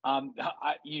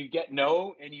you get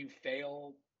no and you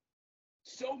fail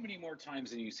so many more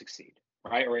times than you succeed,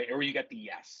 right? Or you get the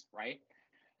yes, right?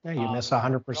 Yeah, you miss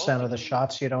 100% of the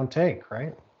shots you don't take,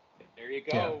 right? There you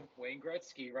go, yeah. Wayne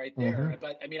Gretzky, right there. Mm-hmm.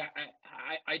 But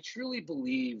I truly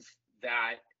believe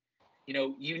that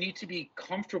you need to be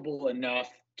comfortable enough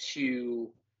to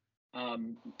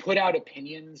put out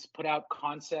opinions, put out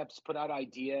concepts, put out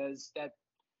ideas that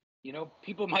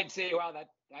people might say, "Wow, that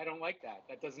I don't like that.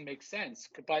 That doesn't make sense."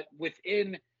 But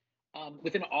within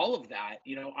all of that,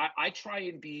 I try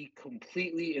and be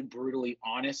completely and brutally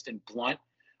honest and blunt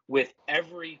with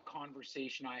every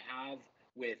conversation I have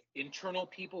with internal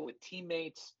people, with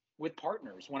teammates, with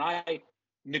partners. When I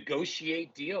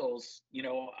negotiate deals,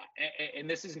 and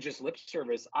this isn't just lip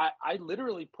service, I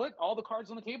literally put all the cards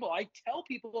on the table. I tell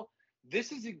people,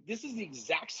 this is the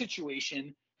exact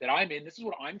situation that I'm in. This is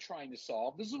what I'm trying to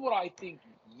solve. This is what I think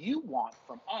you want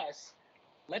from us.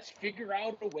 Let's figure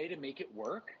out a way to make it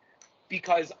work,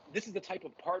 because this is the type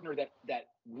of partner that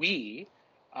we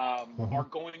are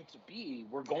going to be.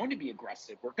 We're going to be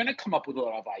aggressive. We're going to come up with a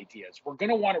lot of ideas. We're going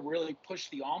to want to really push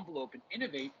the envelope and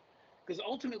innovate, because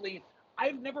ultimately,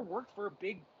 I've never worked for a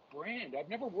big brand. I've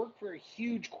never worked for a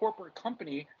huge corporate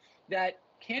company that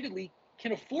candidly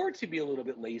can afford to be a little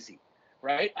bit lazy,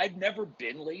 right? I've never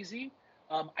been lazy.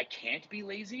 I can't be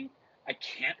lazy. I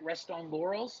can't rest on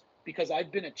laurels, because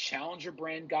I've been a challenger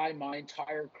brand guy my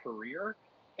entire career.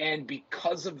 And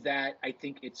because of that, I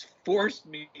think it's forced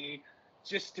me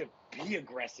just to be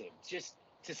aggressive, just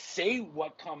to say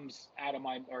what comes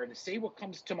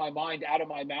to my mind out of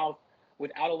my mouth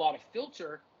without a lot of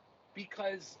filter,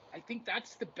 because I think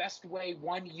that's the best way.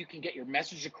 One, you can get your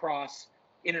message across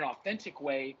in an authentic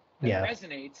way that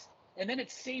resonates. And then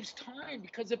it saves time,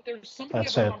 because if there's somebody you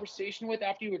That's have a it. conversation with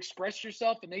after you express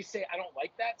yourself and they say, I don't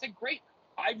like that, it's like, great.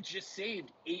 I've just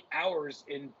saved 8 hours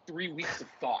in 3 weeks of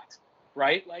thought,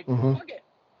 right? Like, Hmm. fuck it.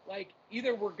 Like,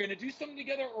 either we're going to do something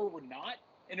together or we're not.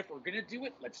 And if we're going to do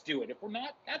it, let's do it. If we're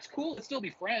not, that's cool. Let's still be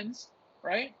friends,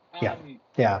 right? Yeah.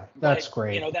 Yeah. That's But,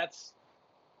 great.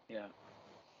 Yeah.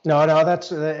 No,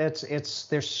 that's it's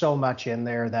there's so much in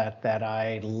there that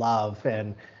I love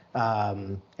and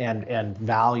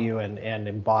value and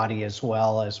embody as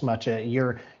well. As much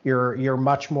you're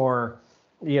much more,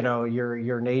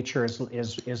 your nature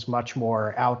is much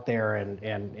more out there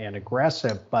and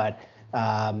aggressive, but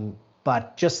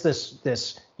just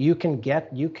this you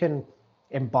can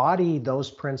embody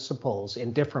those principles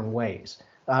in different ways.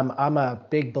 I'm a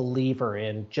big believer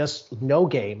in just no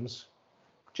games,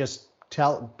 just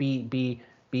be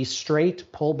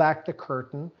straight, pull back the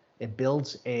curtain. It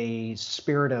builds a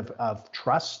spirit of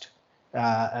trust,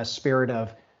 a spirit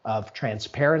of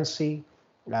transparency,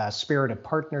 a spirit of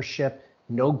partnership.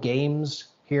 No games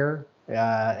here.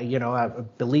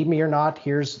 Believe me or not,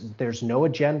 there's no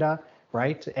agenda,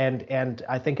 right? And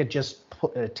I think it just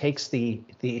takes the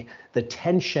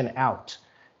tension out,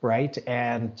 right?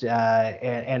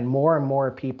 And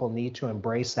more people need to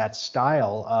embrace that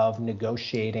style of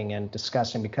negotiating and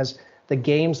discussing, because the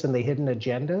games and the hidden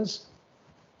agendas,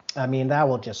 I mean, that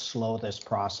will just slow this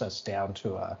process down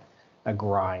to a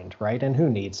grind, right? And who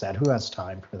needs that? Who has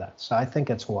time for that? So I think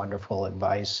it's wonderful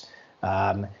advice.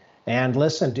 And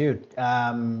listen, dude,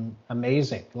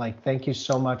 amazing. Like, thank you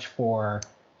so much for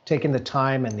taking the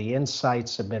time, and the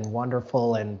insights have been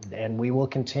wonderful, and we will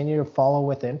continue to follow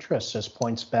with interest as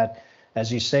PointsBet,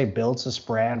 as you say, builds this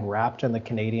brand wrapped in the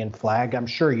Canadian flag. I'm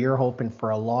sure you're hoping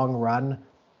for a long run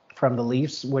from the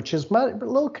Leafs, which is a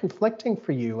little conflicting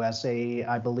for you as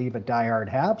I believe, a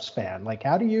diehard Habs fan. Like,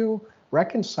 how do you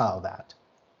reconcile that?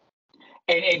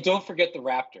 And don't forget the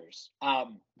Raptors. Yeah.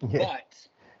 But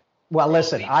Well, for a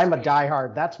listen, Leafs I'm a fan,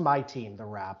 diehard. That's my team, the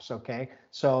Raps. Okay,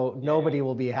 so nobody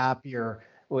will be happier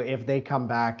if they come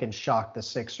back and shock the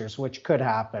Sixers, which could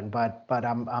happen. But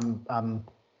I'm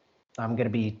going to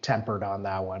be tempered on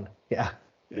that one. Yeah.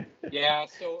 yeah.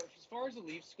 So as far as the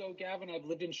Leafs go, Gavin, I've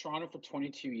lived in Toronto for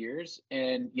 22 years.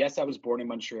 And yes, I was born in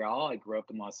Montreal. I grew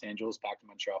up in Los Angeles, back to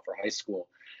Montreal for high school.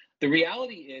 The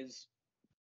reality is,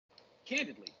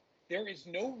 candidly, there is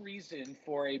no reason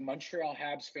for a Montreal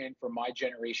Habs fan from my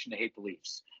generation to hate the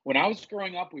Leafs. When I was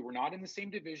growing up, we were not in the same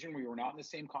division. We were not in the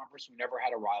same conference. We never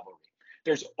had a rivalry.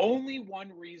 There's only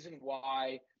one reason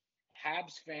why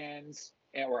Habs fans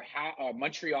or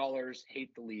Montrealers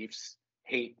hate the Leafs,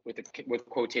 hate with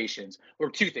quotations,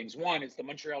 or two things. One is the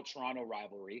Montreal-Toronto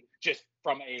rivalry, just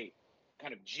from a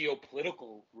kind of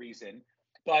geopolitical reason,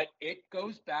 but it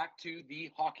goes back to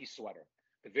the hockey sweater,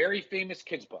 the very famous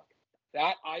kids book.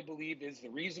 That, I believe, is the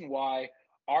reason why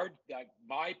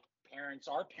my parents,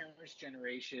 our parents'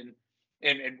 generation,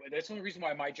 and that's the only reason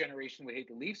why my generation would hate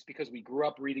the Leafs, because we grew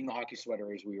up reading the hockey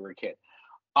sweater as we were a kid.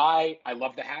 I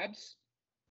love the Habs,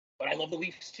 but I love the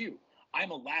Leafs too.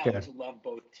 I'm allowed Good. to love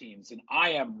both teams, and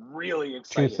I am really Two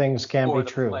excited things can for be the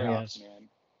true. playoffs, Yes. man.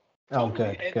 Oh,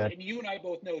 Totally. good. Good. And you and I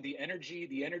both know the energy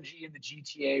in the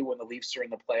GTA when the Leafs are in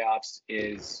the playoffs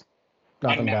is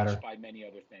Nothing unmatched better. by many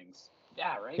other things.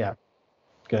 Yeah, right? Yeah.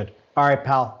 Good. All right,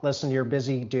 pal. Listen, you're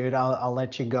busy, dude. I'll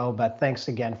let you go, but thanks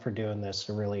again for doing this.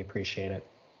 I really appreciate it.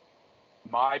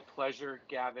 My pleasure,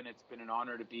 Gavin. It's been an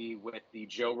honor to be with the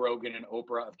Joe Rogan and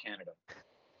Oprah of Canada.